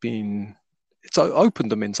people, it's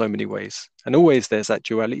opened them in so many ways, and always there's that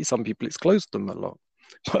duality. Some people it's closed them a lot,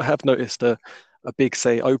 but I have noticed a big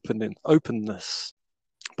say openness.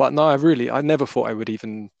 But no, I never thought I would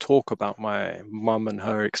even talk about my mum and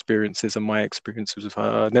her experiences and my experiences with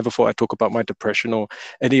her. I never thought I'd talk about my depression or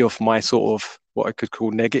any of my sort of what I could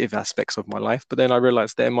call negative aspects of my life. But then I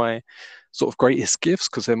realized they're my sort of greatest gifts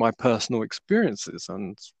because they're my personal experiences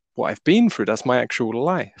and what I've been through. That's my actual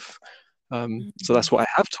life. So Mhm. that's what I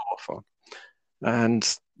have to offer.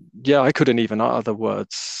 And yeah, I couldn't even utter the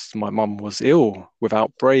words. My mum was ill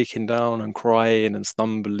without breaking down and crying and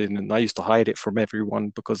stumbling. And I used to hide it from everyone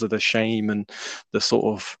because of the shame and the sort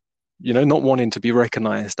of, not wanting to be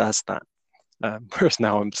recognized as that. Whereas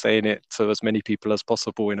now I'm saying it to as many people as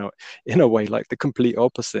possible in a way like the complete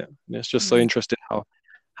opposite. And it's just so Mm. interesting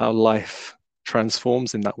how life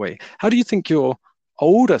transforms in that way. How do you think your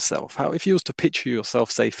older self, how if you was to picture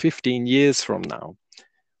yourself, say 15 years from now,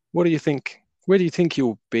 what do you think, where do you think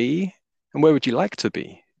you'll be and where would you like to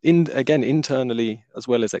be? In again, internally as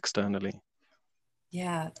well as externally.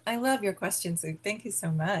 Yeah, I love your question, Sue. Thank you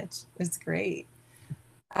so much. It's great.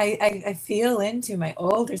 I feel into my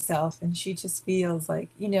older self, and she just feels like,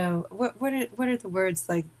 what are the words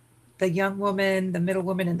like the young woman, the middle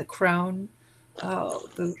woman, and the crone? Oh,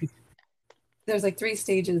 there's like three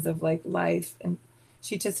stages of like life, and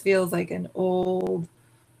she just feels like an old,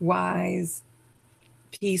 wise,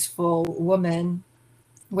 peaceful woman.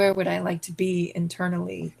 Where would I like to be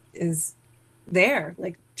internally is there,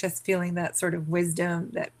 like just feeling that sort of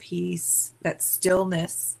wisdom, that peace, that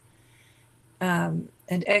stillness. And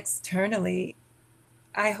externally,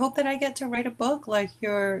 I hope that I get to write a book like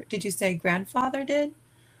did you say grandfather did?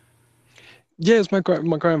 Yeah, it's my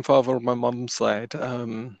grandfather on my mum's side.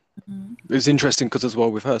 Mhm. It was interesting because as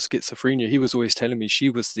well with her schizophrenia, he was always telling me she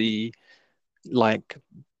was like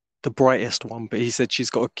the brightest one, but he said she's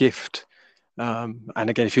got a gift. And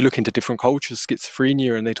again, if you look into different cultures,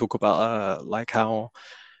 schizophrenia, and they talk about like how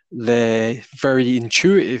they're very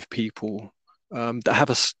intuitive people that have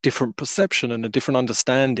a different perception and a different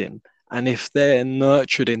understanding. And if they're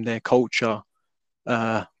nurtured in their culture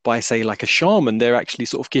by, say, like a shaman, they're actually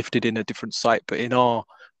sort of gifted in a different site. But in our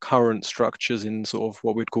current structures, in sort of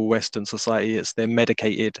what we'd call Western society, it's they're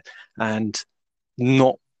medicated and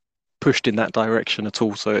not pushed in that direction at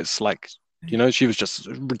all. So it's like, she was just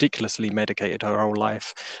ridiculously medicated her whole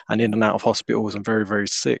life and in and out of hospitals and very, very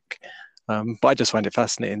sick. But I just find it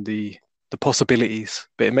fascinating the possibilities.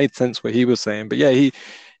 But it made sense what he was saying. But yeah,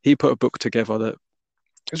 he put a book together that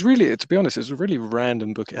it's really, to be honest, it's a really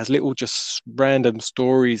random book. It has little just random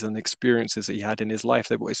stories and experiences that he had in his life.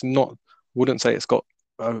 That it's not, wouldn't say it's got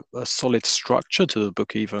a solid structure to the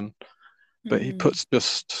book even, but he Mm. puts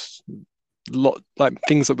just lot like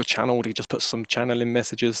things that were channeled. He just put some channeling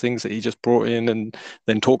messages, things that he just brought in, and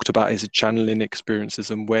then talked about his channeling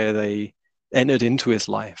experiences and where they entered into his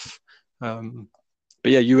life. Um,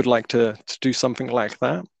 but yeah, you would like to do something like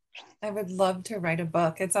that? I would love to write a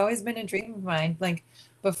book. It's always been a dream of mine. Like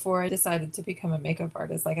before I decided to become a makeup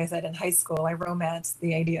artist, like I said in high school, I romanced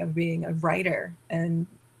the idea of being a writer. And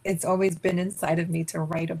it's always been inside of me to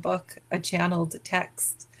write a book, a channeled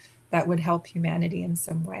text that would help humanity in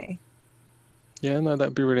some way. Yeah, no,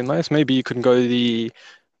 that'd be really nice. Maybe you can go the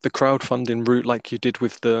crowdfunding route like you did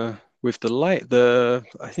with the light. The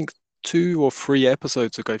I think 2 or 3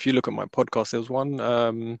 episodes ago, if you look at my podcast, there was one.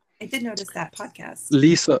 I did notice that podcast.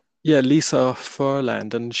 Lisa, yeah, Lisa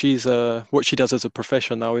Furland, and she's what she does as a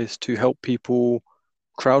profession now is to help people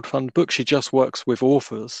crowdfund books. She just works with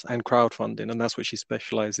authors and crowdfunding, and that's what she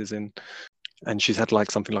specializes in. And she's had like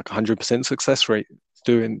something like 100% success rate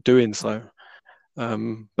doing so.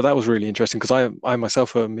 But that was really interesting because I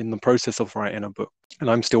myself am in the process of writing a book,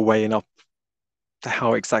 and I'm still weighing up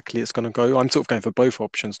how exactly it's going to go. I'm sort of going for both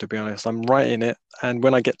options, to be honest. I'm writing it, and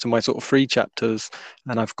when I get to my sort of 3 chapters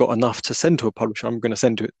and I've got enough to send to a publisher, I'm going to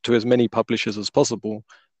send it to as many publishers as possible,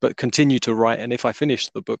 but continue to write. And if I finish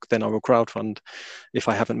the book, then I will crowdfund if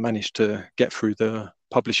I haven't managed to get through the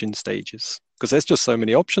publishing stages. Because there's just so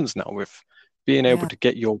many options now with being able Yeah, to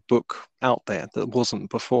get your book out there that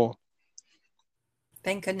wasn't before.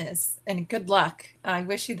 thank goodness. And good luck. I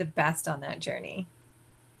wish you the best on that journey.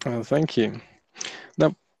 Thank you.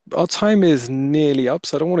 Now, our time is nearly up,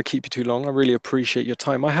 so I don't want to keep you too long. I really appreciate your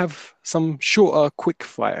time. I have some shorter, quick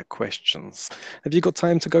fire questions. Have you got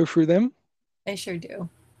time to go through them? I sure do.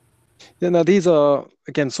 Yeah, now these are,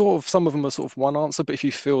 again, sort of, some of them are sort of one answer, but if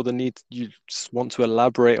you feel the need, you just want to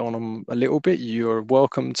elaborate on them a little bit, you're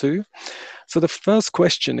welcome to. So the first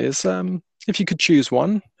question is, if you could choose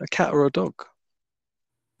one, a cat or a dog,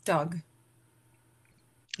 Dog.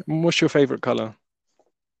 what's your favorite color?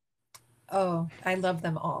 Oh, I love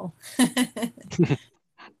them all.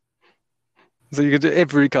 So you could do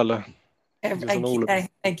every color, just I, on all of them.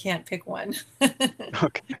 I can't pick one.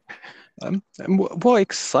 Okay. And what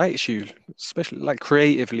excites you, especially like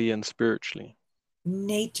creatively and spiritually?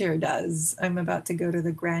 Nature does. I'm about to go to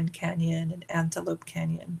the Grand Canyon and Antelope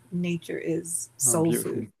Canyon. Nature is Oh, soul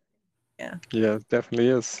beautiful. food. Yeah. Yeah, definitely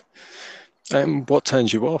is. What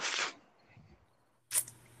turns you off?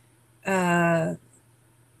 Uh,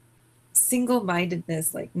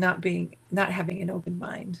 Single-mindedness, like not having an open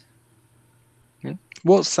mind. Hmm.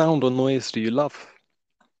 What sound or noise do you love?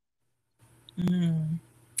 Mm.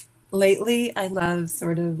 Lately, I love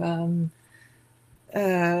sort of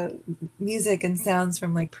uh, music and sounds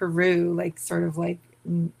from like Peru, like sort of like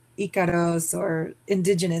Icaros or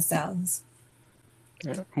indigenous sounds.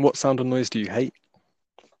 Yeah. What sound or noise do you hate?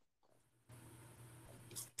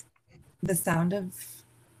 The sound of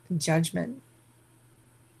judgment.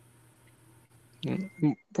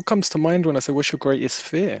 What comes to mind when I say, what's your greatest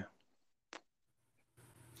fear?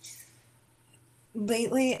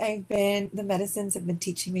 Lately, the medicines have been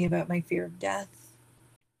teaching me about my fear of death.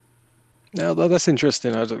 Now, that's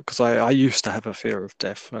interesting because I used to have a fear of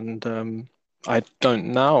death, and I don't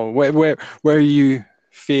now. Where are you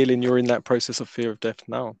feeling you're in that process of fear of death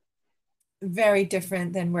now? Very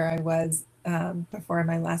different than where I was before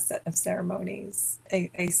my last set of ceremonies.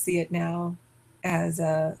 I see it now as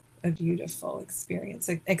a beautiful experience,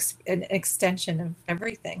 an extension of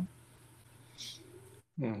everything.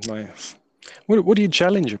 Nice. What do you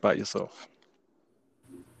challenge about yourself?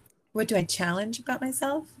 What do I challenge about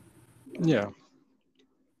myself? Yeah.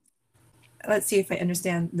 Let's see if I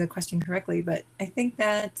understand the question correctly, but I think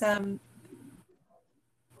that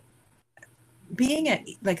being at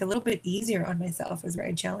like a little bit easier on myself is where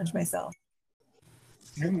I challenge myself.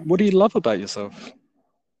 What do you love about yourself?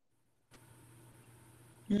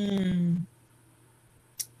 Hmm.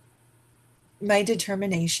 My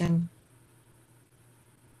determination.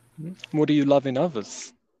 What do you love in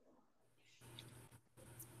others?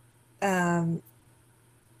 Um,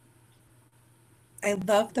 I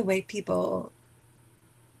love the way people.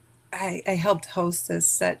 I helped host a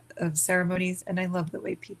set of ceremonies, and I love the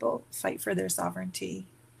way people fight for their sovereignty.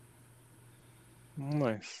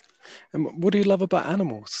 Nice. And what do you love about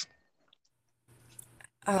animals?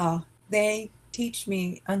 Oh, they teach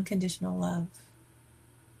me unconditional love.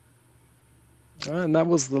 And that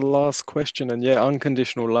was the last question. And yeah,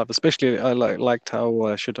 unconditional love. Especially, I liked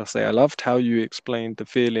how, should I say, I loved how you explained the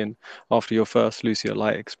feeling after your first Lucia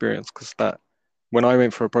Light experience. Because that, when I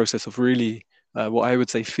went for a process of really, what I would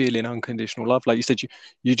say, feeling unconditional love, like you said,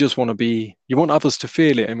 you just want to be, you want others to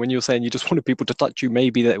feel it. And when you're saying you just wanted people to touch you,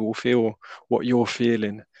 maybe that will feel what you're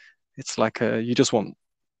feeling. It's like you just want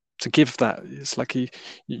to give that. It's like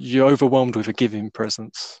you're overwhelmed with a giving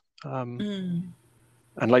presence. Mm,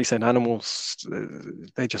 And like you said, animals,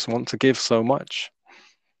 they just want to give so much.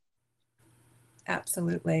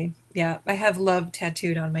 absolutely. Yeah, I have love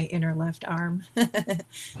tattooed on my inner left arm.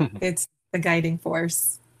 It's the guiding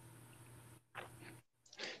force.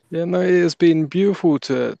 Yeah, no, it has been beautiful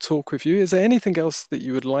to talk with you. Is there anything else that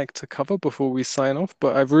you would like to cover before we sign off?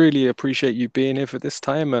 But I really appreciate you being here for this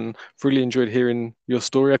time and really enjoyed hearing your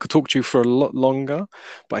story. I could talk to you for a lot longer,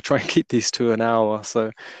 but I try and keep these to an hour.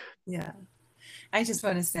 So, Yeah. I just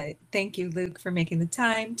want to say thank you, Luke, for making the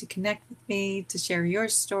time to connect with me, to share your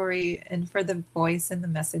story, and for the voice and the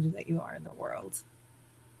message that you are in the world.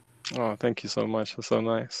 oh, thank you so much. That's so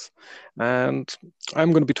nice. And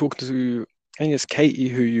I'm going to be talking to, I think it's Katie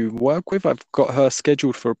who you work with. I've got her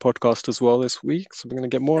scheduled for a podcast as well this week. So we're going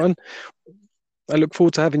to get more on. I look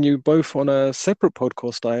forward to having you both on a separate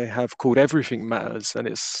podcast I have called Everything Matters, and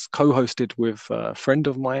it's co-hosted with a friend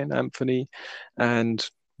of mine, Anthony, and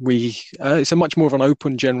it's a much more of an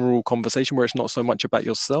open general conversation where it's not so much about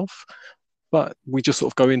yourself, but we just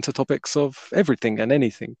sort of go into topics of everything and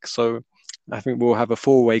anything. So I think we'll have a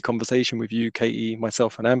four-way conversation with you, Katie,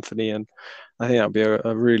 myself, and Anthony, and I think that'll be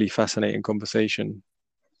a really fascinating conversation.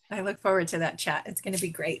 I look forward to that chat. It's going to be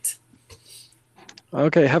great.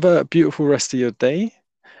 Okay, have a beautiful rest of your day.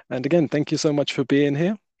 And again, thank you so much for being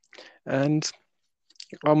here. And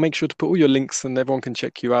I'll make sure to put all your links and everyone can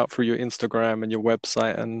check you out through your Instagram and your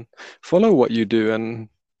website and follow what you do and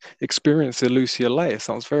experience the Lucia Light. It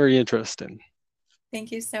sounds very interesting.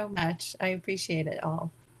 Thank you so much. I appreciate it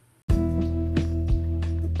all.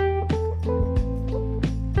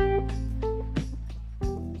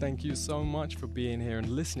 Thank you so much for being here and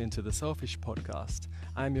listening to the Selfish Podcast.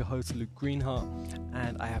 I'm your host, Luke Greenheart,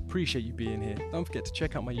 and I appreciate you being here. Don't forget to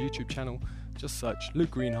check out my YouTube channel. Just search Luke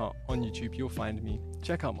Greenheart on YouTube. You'll find me.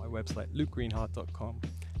 Check out my website, lukegreenheart.com.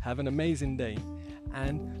 Have an amazing day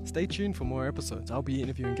and stay tuned for more episodes. I'll be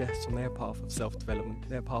interviewing guests on their path of self-development,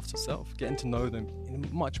 their path to self, getting to know them in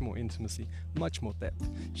much more intimacy, much more depth,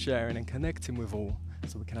 sharing and connecting with all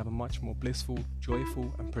so we can have a much more blissful,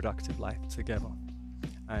 joyful and productive life together.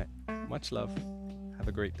 All right, much love. Have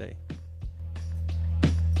a great day.